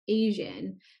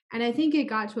Asian. And I think it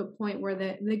got to a point where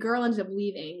the girl ends up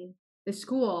leaving the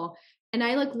school. And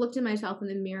I like looked at myself in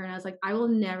the mirror and I was like, I will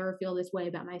never feel this way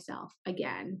about myself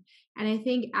again. And I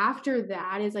think after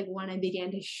that is like when I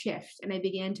began to shift and I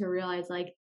began to realize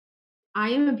like I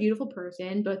am a beautiful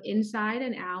person, both inside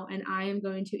and out, and I am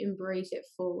going to embrace it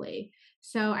fully.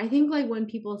 So I think like when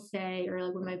people say, or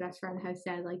like when my best friend has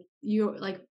said, like you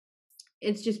like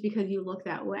it's just because you look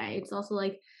that way. It's also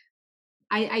like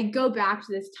I go back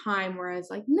to this time where I was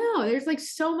like, no, there's like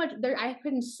so much there. I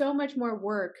put in so much more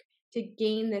work to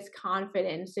gain this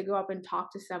confidence to go up and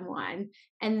talk to someone.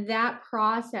 And that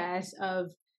process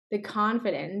of the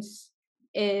confidence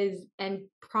is and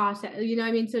process, you know what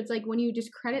I mean? So it's like when you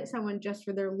discredit someone just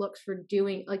for their looks for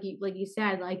doing like you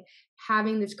said, like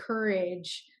having this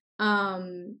courage,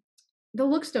 the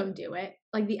looks don't do it.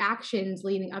 Like the actions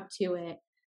leading up to it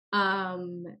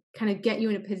kind of get you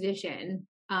in a position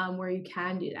where you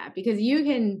can do that because you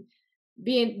can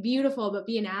be beautiful but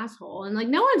be an asshole and like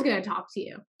no one's gonna talk to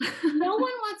you. No one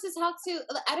wants to talk to.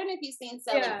 I don't know if you've seen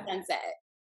Selling Yeah. Sunset.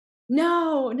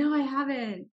 No, I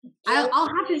haven't. I'll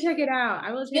have to Guilty, check it out.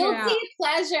 I will check it guilty out.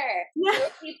 pleasure, Yeah.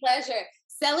 guilty pleasure.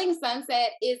 Selling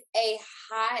Sunset is a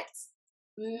hot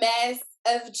mess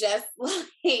of just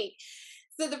like.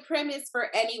 So the premise for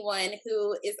anyone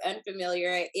who is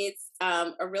unfamiliar, it's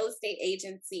a real estate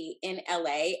agency in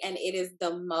LA, and it is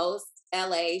the most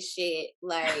LA shit.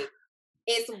 Like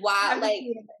it's I wild. have to Like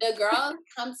see it. the girls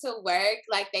come to work,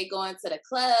 like they go into the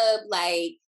club,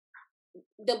 like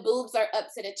the boobs are up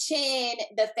to the chin,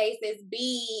 the face is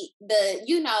beat,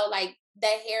 like the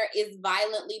hair is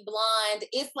violently blonde.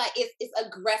 It's like it's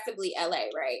aggressively LA,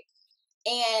 right?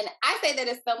 And I say that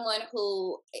as someone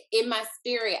who, in my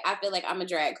spirit, I feel like I'm a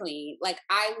drag queen. Like,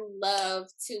 I love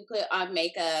to put on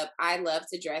makeup. I love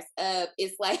to dress up.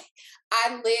 It's like,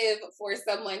 I live for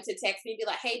someone to text me and be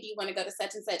like, hey, do you want to go to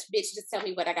such and such? Bitch, just tell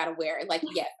me what I got to wear. Like,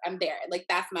 yes, I'm there. Like,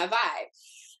 that's my vibe.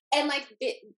 And like,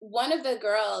 one of the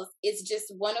girls is just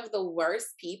one of the worst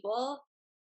people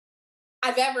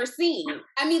I've ever seen.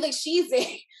 I mean, like, she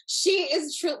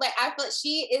is true. Like, I feel like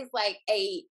she is like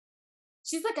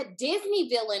she's like a Disney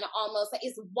villain almost. Like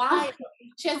it's wild.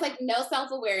 She has like no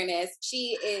self-awareness.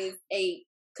 She is a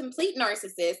complete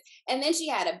narcissist. And then she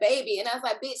had a baby. And I was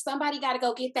like, bitch, somebody gotta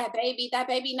go get that baby. That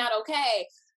baby not okay.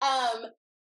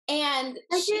 And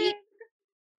Check in. she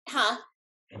huh?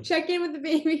 Check in with the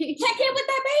baby. Check in with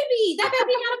that baby. That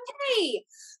baby not okay.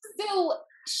 So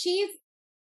she's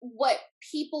what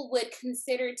people would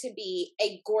consider to be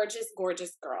a gorgeous,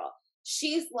 gorgeous girl.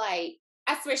 She's like,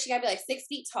 I swear she gotta be like 6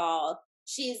 feet tall.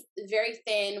 She's very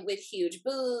thin with huge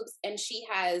boobs, and she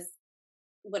has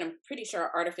what I'm pretty sure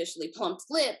are artificially plumped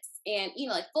lips, and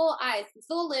like full eyes,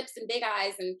 full lips, and big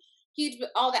eyes, and huge,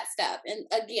 all that stuff. And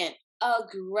again,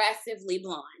 aggressively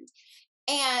blonde.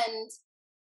 And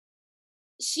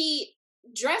she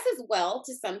dresses well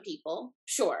to some people,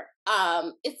 sure.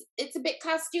 It's a bit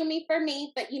costumey for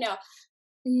me, but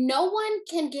no one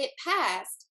can get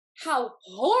past how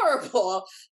horrible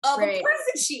of a Right.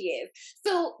 person she is.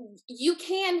 So you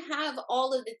can have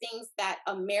all of the things that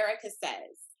America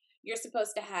says you're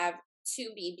supposed to have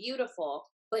to be beautiful,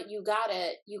 but you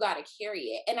gotta carry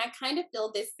it. And I kind of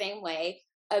feel this same way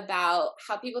about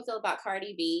how people feel about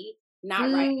Cardi B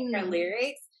not writing her Mm.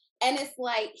 lyrics. And it's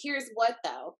like, here's what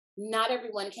though, not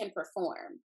everyone can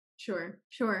perform. Sure.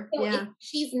 Sure. So Yeah.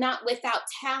 she's not without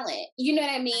talent. You know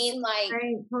what I mean? Like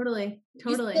Right. Totally. you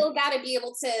Totally. still got to be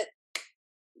able to,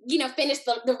 finish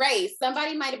the race.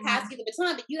 Somebody might have Yeah. passed you the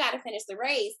baton, but you got to finish the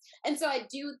race. And so I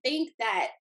do think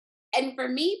that, and for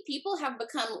me, people have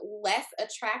become less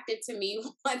attracted to me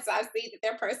once I see that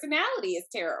their personality is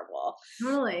terrible. So,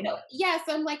 Totally. yeah,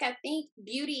 so I'm like, I think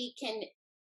beauty can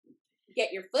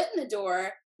get your foot in the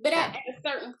door, but at Yeah. a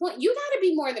certain point, you got to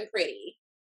be more than pretty.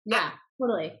 I, Yeah.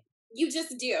 Totally. you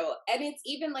just do. And it's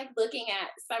even like looking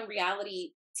at some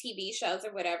reality TV shows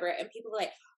or whatever, and people are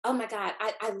like, oh my God,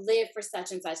 I live for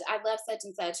such and such. I love such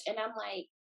and such. And I'm like,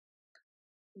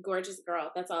 gorgeous girl,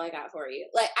 that's all I got for you.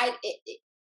 Like,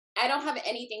 I don't have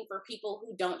anything for people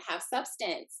who don't have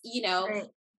substance. Right.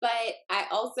 But I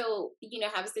also,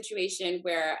 have a situation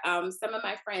where some of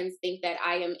my friends think that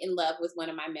I am in love with one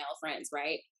of my male friends,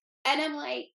 right? And I'm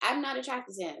like, I'm not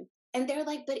attracted to him. And they're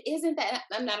like, but isn't that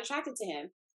I'm not attracted to him?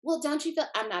 Well, don't you feel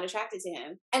I'm not attracted to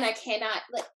him? And I cannot,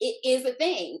 like, it is a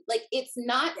thing. Like, it's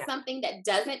not Yeah. something that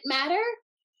doesn't matter.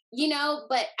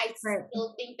 but I Right.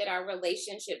 still think that our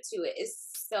relationship to it is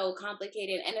so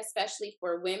complicated. And especially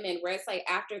for women, where it's like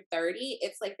after 30,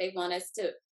 it's like they want us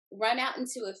to run out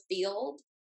into a field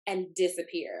and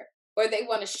disappear. Or they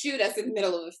want to shoot us in the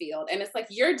middle of a field. And it's like,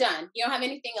 you're done. You don't have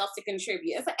anything else to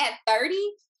contribute. It's like at 30,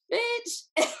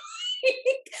 bitch.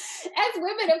 As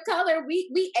women of color,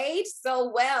 we age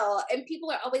so well, and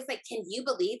people are always like, "Can you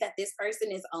believe that this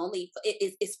person is only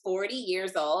is 40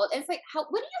 years old?" And it's like, how?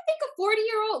 What do you think a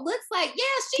 40-year-old looks like? Yeah,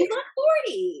 she looks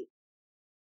 40.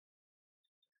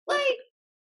 Like,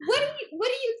 what do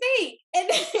you think? And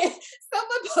then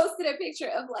someone posted a picture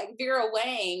of like Vera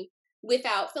Wang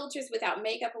without filters, without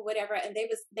makeup or whatever, and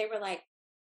they were like,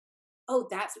 "Oh,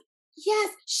 that's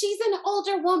yes, she's an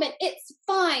older woman. It's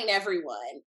fine,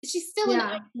 everyone. She's still an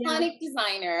Yeah, yeah. iconic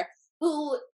designer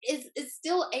who is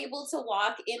still able to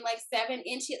walk in like 7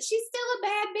 inches. She's still a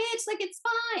bad bitch. Like it's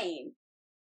fine."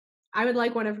 I would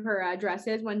like one of her,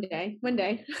 dresses one day, one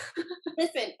day.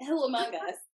 Listen, who among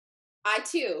us? I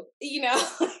too,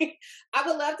 I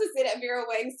would love to sit at Vera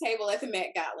Wang's table at the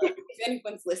Met Gala if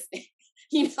anyone's listening.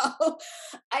 You know,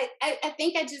 I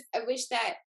think I wish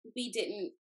that we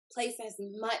didn't place as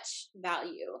much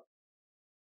value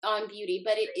on beauty,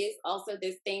 but it is also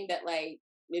this thing that like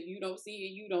if you don't see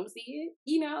it, you don't see it.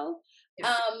 Yeah,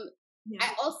 Um, yeah.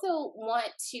 I also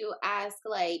want to ask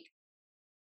like,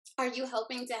 are you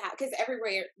hoping to have because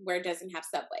everywhere where doesn't have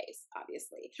subways,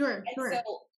 obviously. Sure, And so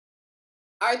sure.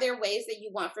 are there ways that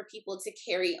you want for people to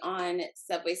carry on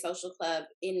Subway Social Club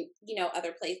in,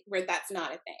 other places where that's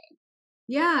not a thing?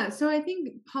 Yeah, so I think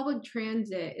public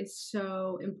transit is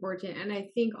so important, and I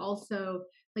think also,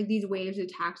 like, these waves of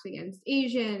attacks against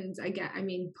Asians, I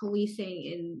mean,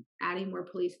 policing and adding more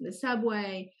police in the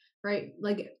subway, right?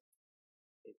 Like,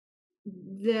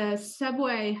 the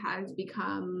subway has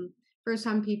become, for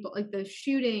some people, like, the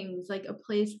shootings, like, a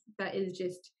place that is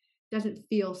just doesn't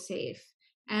feel safe,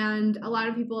 and a lot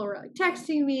of people were, like,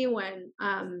 texting me when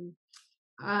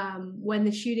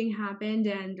the shooting happened,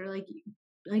 and they're like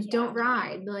Yeah. don't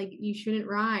ride, like you shouldn't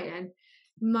ride. And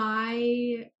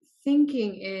my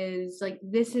thinking is like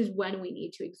this is when we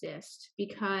need to exist,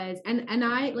 because and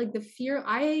I like the fear,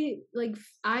 I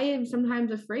am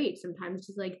sometimes afraid, sometimes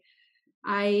just like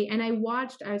I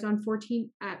was on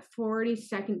 14 at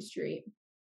 42nd Street,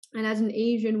 and as an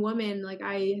Asian woman, like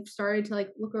I have started to like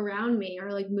look around me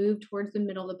or like move towards the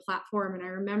middle of the platform. And I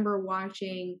remember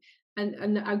watching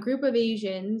a group of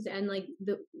Asians, and like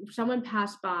someone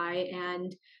passed by,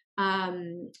 and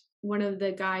one of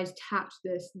the guys tapped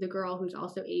the girl who's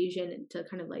also Asian to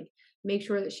kind of like make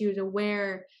sure that she was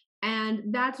aware.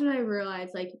 And that's when I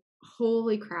realized like,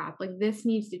 holy crap, like this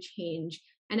needs to change.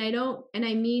 And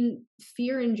I mean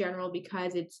fear in general,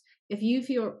 because it's, if you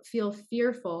feel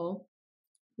fearful,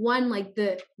 one, like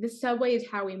the subway is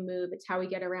how we move, it's how we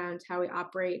get around, it's how we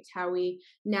operate, it's how we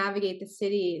navigate the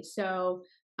city. So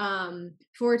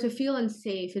for it to feel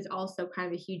unsafe is also kind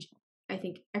of a huge, I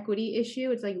think, equity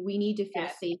issue. It's like we need to feel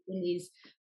Yes. safe in these,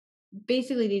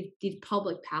 basically these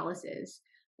public palaces.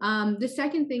 The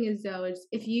second thing is, though, is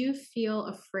if you feel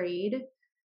afraid,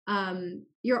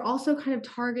 you're also kind of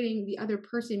targeting the other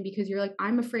person, because you're like,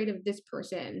 I'm afraid of this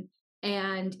person.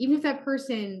 And even if that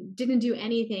person didn't do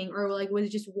anything, or like was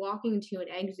just walking to an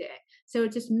exit, so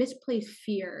it's just misplaced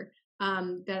fear,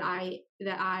 that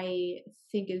I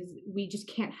think is we just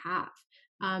can't have,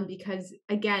 because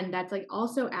again, that's like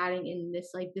also adding in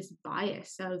this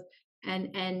bias of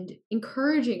and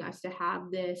encouraging us to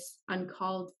have this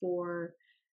uncalled for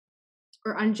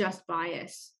or unjust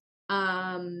bias. So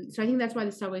I think that's why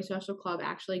the Subway Social Club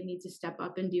actually needs to step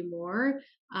up and do more.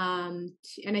 And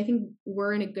I think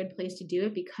we're in a good place to do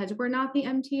it because we're not the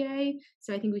MTA.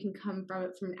 So I think we can come from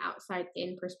it from an outside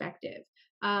in perspective.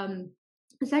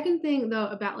 The second thing, though,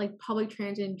 about like public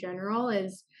transit in general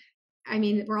is, I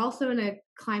mean, we're also in a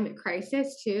climate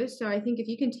crisis too. So I think if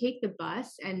you can take the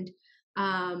bus and,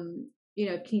 can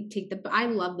you take I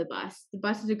love the bus. The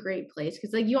bus is a great place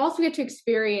because like you also get to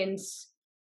experience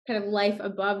kind of life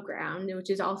above ground, which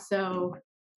is also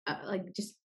like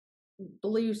just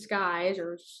blue skies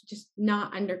or just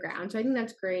not underground. So I think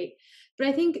that's great. But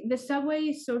I think the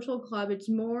Subway Social Club, it's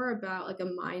more about like a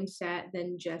mindset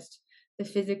than just the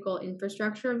physical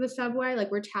infrastructure of the subway. Like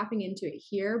we're tapping into it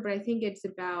here, but I think it's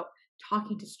about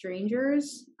talking to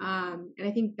strangers. And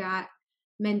I think that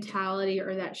mentality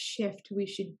or that shift we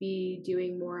should be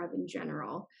doing more of in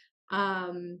general.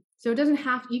 So it doesn't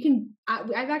have,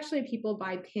 I've actually had people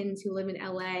buy pins who live in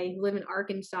LA, who live in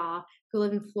Arkansas, who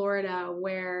live in Florida,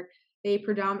 where they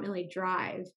predominantly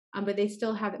drive, but they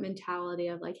still have that mentality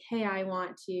of like, hey, I'm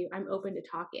open to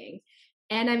talking.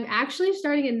 And I'm actually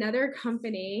starting another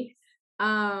company,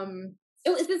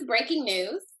 Oh, is this breaking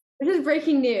news? This is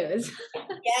breaking news.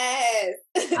 Yes.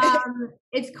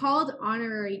 It's called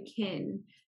Honorary Kin,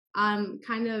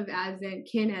 kind of as in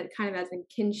kin, kind of as in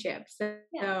kinship.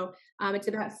 Yeah, It's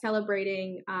about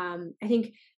celebrating. I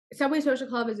think Subway Social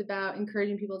Club is about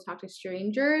encouraging people to talk to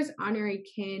strangers. Honorary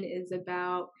Kin is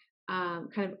about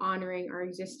kind of honoring our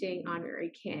existing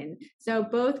honorary kin. So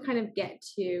both kind of get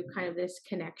to kind of this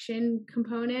connection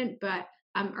component, but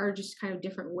are just kind of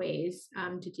different ways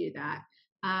to do that.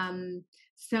 Um,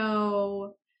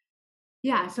 so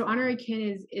yeah, so honorary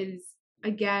kin is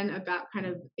again about kind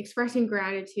of expressing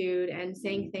gratitude and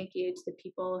saying thank you to the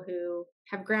people who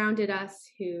have grounded us,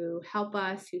 who help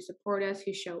us, who support us,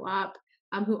 who show up,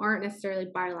 who aren't necessarily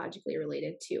biologically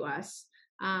related to us.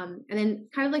 And then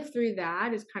kind of like through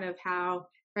that is kind of how,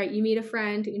 right, you meet a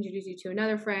friend who introduce you to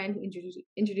another friend, who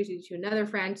introduce you to another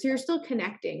friend. So you're still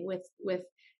connecting with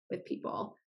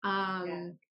people. yeah.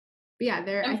 But yeah,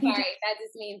 there I'm I think just sorry. That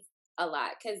just means a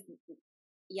lot because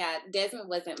yeah, Desmond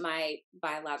wasn't my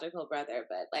biological brother,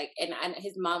 but like, and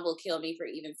his mom will kill me for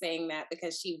even saying that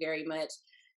because she very much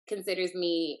considers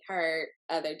me her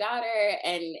other daughter,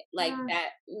 and like uh, that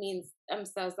means I'm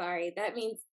so sorry. That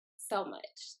means so much.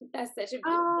 That's such a beautiful.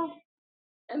 oh,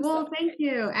 I'm so well, thank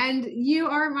you. And you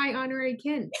are my honorary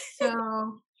kin.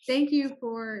 So thank you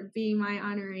for being my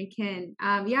honorary kin.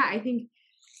 Yeah, I think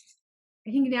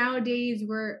nowadays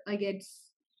we're like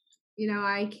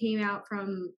I came out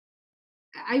from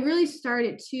I really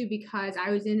started too because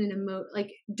I was in an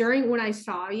like during when I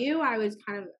saw you, I was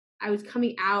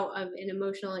coming out of an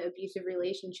emotionally abusive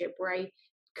relationship where I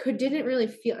could didn't really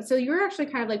feel so you were actually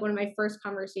kind of like one of my first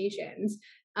conversations.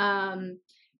 Um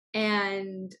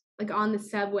and like on the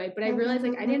subway, but I realized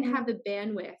like I didn't have the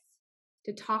bandwidth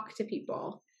to talk to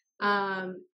people.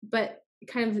 But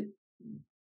kind of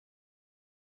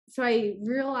so I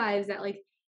realized that like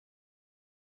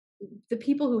the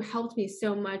people who helped me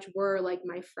so much were like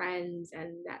my friends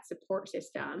and that support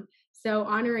system. So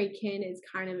honorary kin is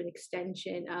kind of an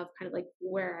extension of kind of like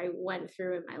where I went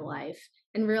through in my life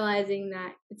and realizing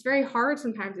that it's very hard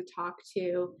sometimes to talk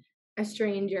to a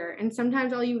stranger. And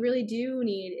sometimes all you really do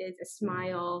need is a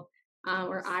smile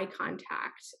or eye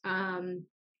contact. And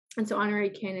so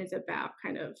honorary kin is about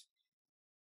kind of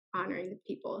honoring the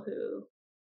people who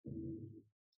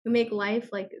make life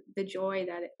like the joy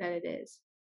that it is.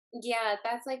 Yeah,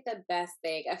 that's like the best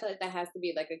thing. I feel like that has to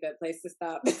be like a good place to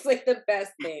stop. It's like the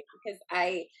best thing because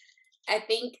I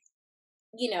think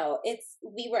it's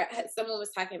we were someone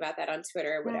was talking about that on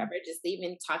Twitter or Yeah, whatever, just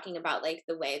even talking about like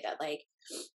the way that like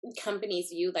companies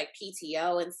view like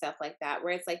PTO and stuff like that,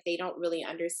 where it's like they don't really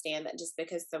understand that just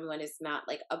because someone is not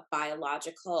like a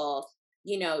biological,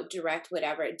 direct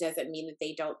whatever, it doesn't mean that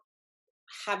they don't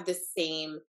have the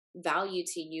same value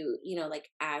to you, like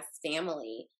as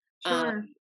family. Um, sure.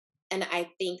 and I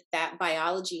think that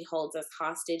biology holds us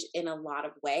hostage in a lot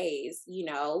of ways,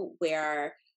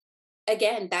 where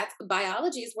again, that's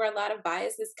biology is where a lot of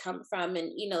biases come from.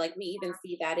 And, like we even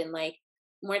see that in like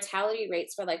mortality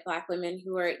rates for like Black women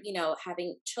who are,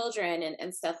 having children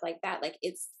and stuff like that. Like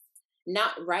it's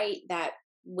not right that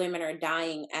women are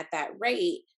dying at that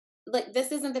rate. Like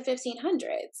this isn't the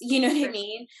 1500s, you know what I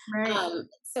mean? Right.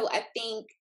 So I think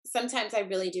sometimes I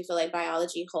really do feel like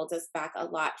biology holds us back a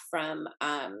lot from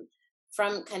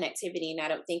connectivity. And I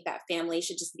don't think that family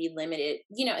should just be limited,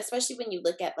 especially when you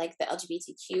look at like the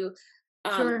LGBTQ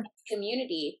Sure.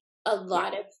 community, a Yeah.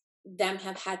 lot of them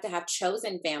have had to have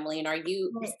chosen family. And are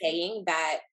you Right. saying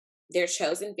that their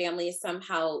chosen family is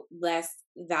somehow less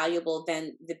valuable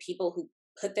than the people who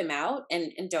put them out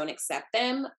and don't accept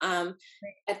them?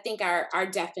 I think our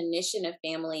definition of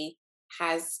family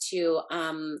has to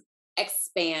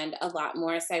expand a lot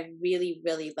more. So I really,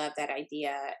 really love that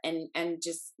idea, and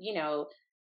just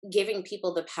giving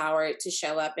people the power to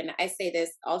show up. And I say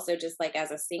this also just like as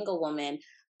a single woman,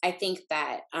 I think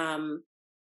that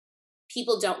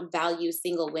people don't value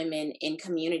single women in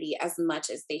community as much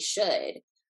as they should.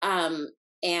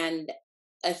 And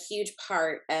a huge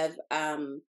part of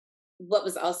what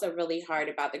was also really hard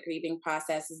about the grieving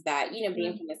process is that, being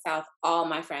Yeah. from the South, all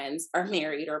my friends are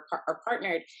married or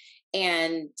partnered.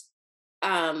 And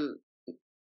um,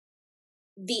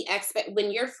 the expect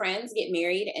when your friends get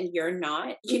married and you're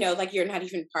not, like you're not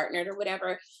even partnered or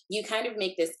whatever, you kind of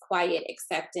make this quiet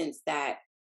acceptance that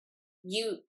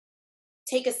you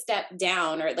take a step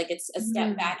down, or like it's a step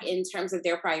Mhm. back in terms of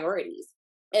their priorities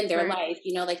in their Right.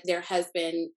 life, like their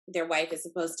husband, their wife is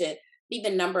supposed to be the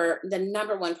number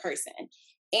one person.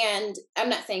 And I'm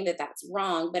not saying that that's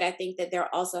wrong, but I think that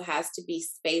there also has to be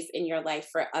space in your life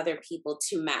for other people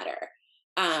to matter.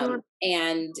 Sure.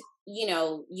 And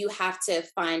you have to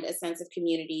find a sense of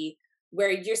community where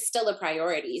you're still a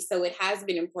priority. So it has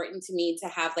been important to me to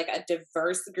have like a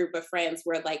diverse group of friends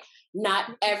where like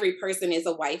not every person is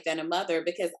a wife and a mother,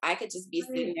 because I could just be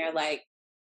sitting Right. there like,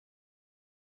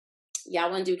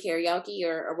 y'all want to do karaoke,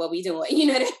 or what we doing? You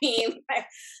know what I mean? Like,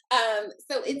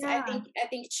 so it's Yeah. I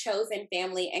think chosen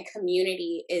family and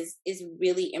community is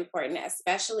really important,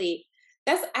 especially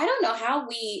that's I don't know how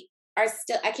we are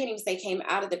still, I can't even say came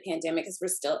out of the pandemic because we're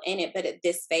still in it, but at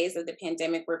this phase of the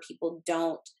pandemic where people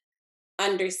don't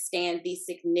understand the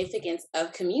significance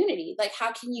of community. Like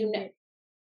how can you Right.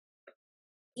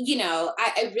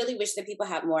 I really wish that people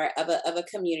have more of a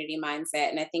community mindset.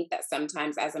 And I think that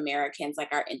sometimes as Americans, like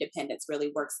our independence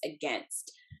really works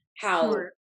against how,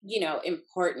 Sure.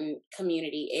 important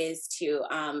community is to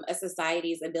a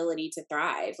society's ability to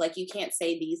thrive. Like you can't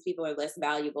say these people are less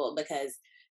valuable because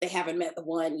they haven't met the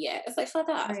one yet. It's like, fuck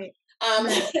off. Right. Um,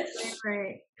 Right. Right.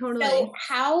 Right. so Totally.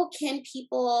 how can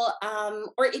people,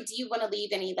 or do you want to leave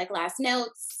any like last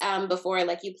notes before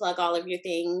like you plug all of your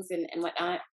things and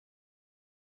whatnot?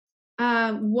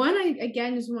 One, I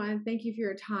again just want to thank you for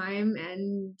your time,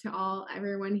 and to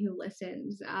everyone who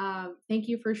listens. Thank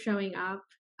you for showing up.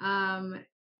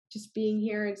 Just being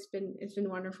here, it's been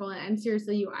wonderful. And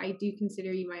seriously, I do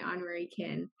consider you my honorary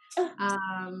kin.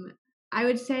 Um, I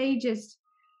would say just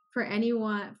for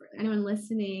anyone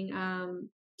listening,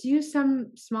 do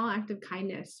some small act of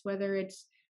kindness, whether it's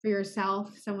for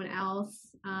yourself, someone else,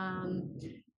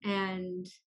 and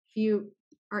if you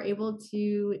are able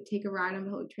to take a ride on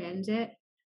public transit,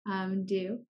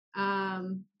 do.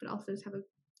 But also just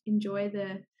enjoy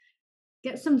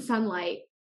get some sunlight.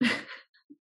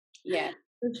 Yeah.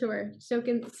 For sure. Soak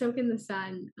in the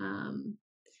sun,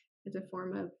 as a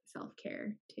form of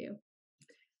self-care too.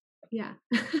 Yeah.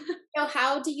 So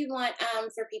how do you want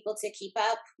for people to keep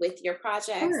up with your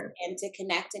projects Sure. and to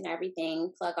connect and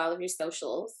everything? Plug all of your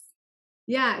socials.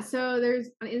 Yeah, so there's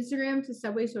on Instagram to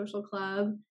Subway Social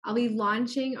Club. I'll be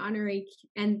launching Honorary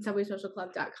and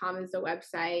subwaysocialclub.com is the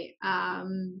website.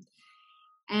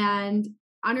 And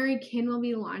Honorary Kin will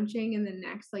be launching in the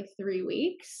next like 3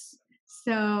 weeks.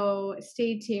 So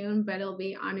stay tuned, but it'll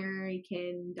be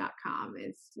honorarykin.com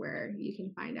is where you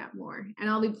can find out more. And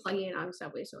I'll be plugging it on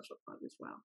Subway Social Club as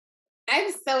well.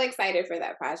 I'm so excited for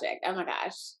that project. Oh my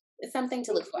gosh. It's something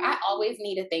to Thank look for. you. I always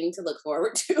need a thing to look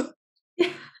forward to.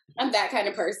 I'm that kind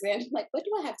of person. Like, what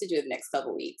do I have to do the next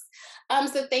couple weeks?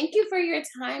 So thank you for your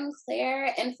time,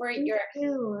 Claire, and for Thank your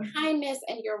you. kindness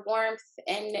and your warmth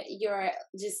and your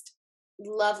just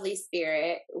lovely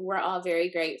spirit. We're all very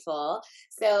grateful.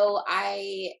 So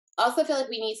I also feel like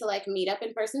we need to like meet up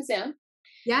in person soon.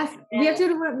 Yes, we have And to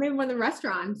go to maybe one of the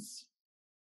restaurants.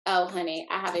 oh, honey,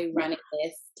 I have a running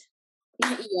list.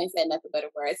 You ain't said nothing but a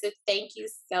word. So thank you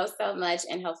so, so much.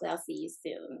 And hopefully I'll see you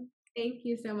soon. Thank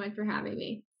you so much for having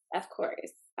me. Of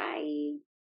course. Bye.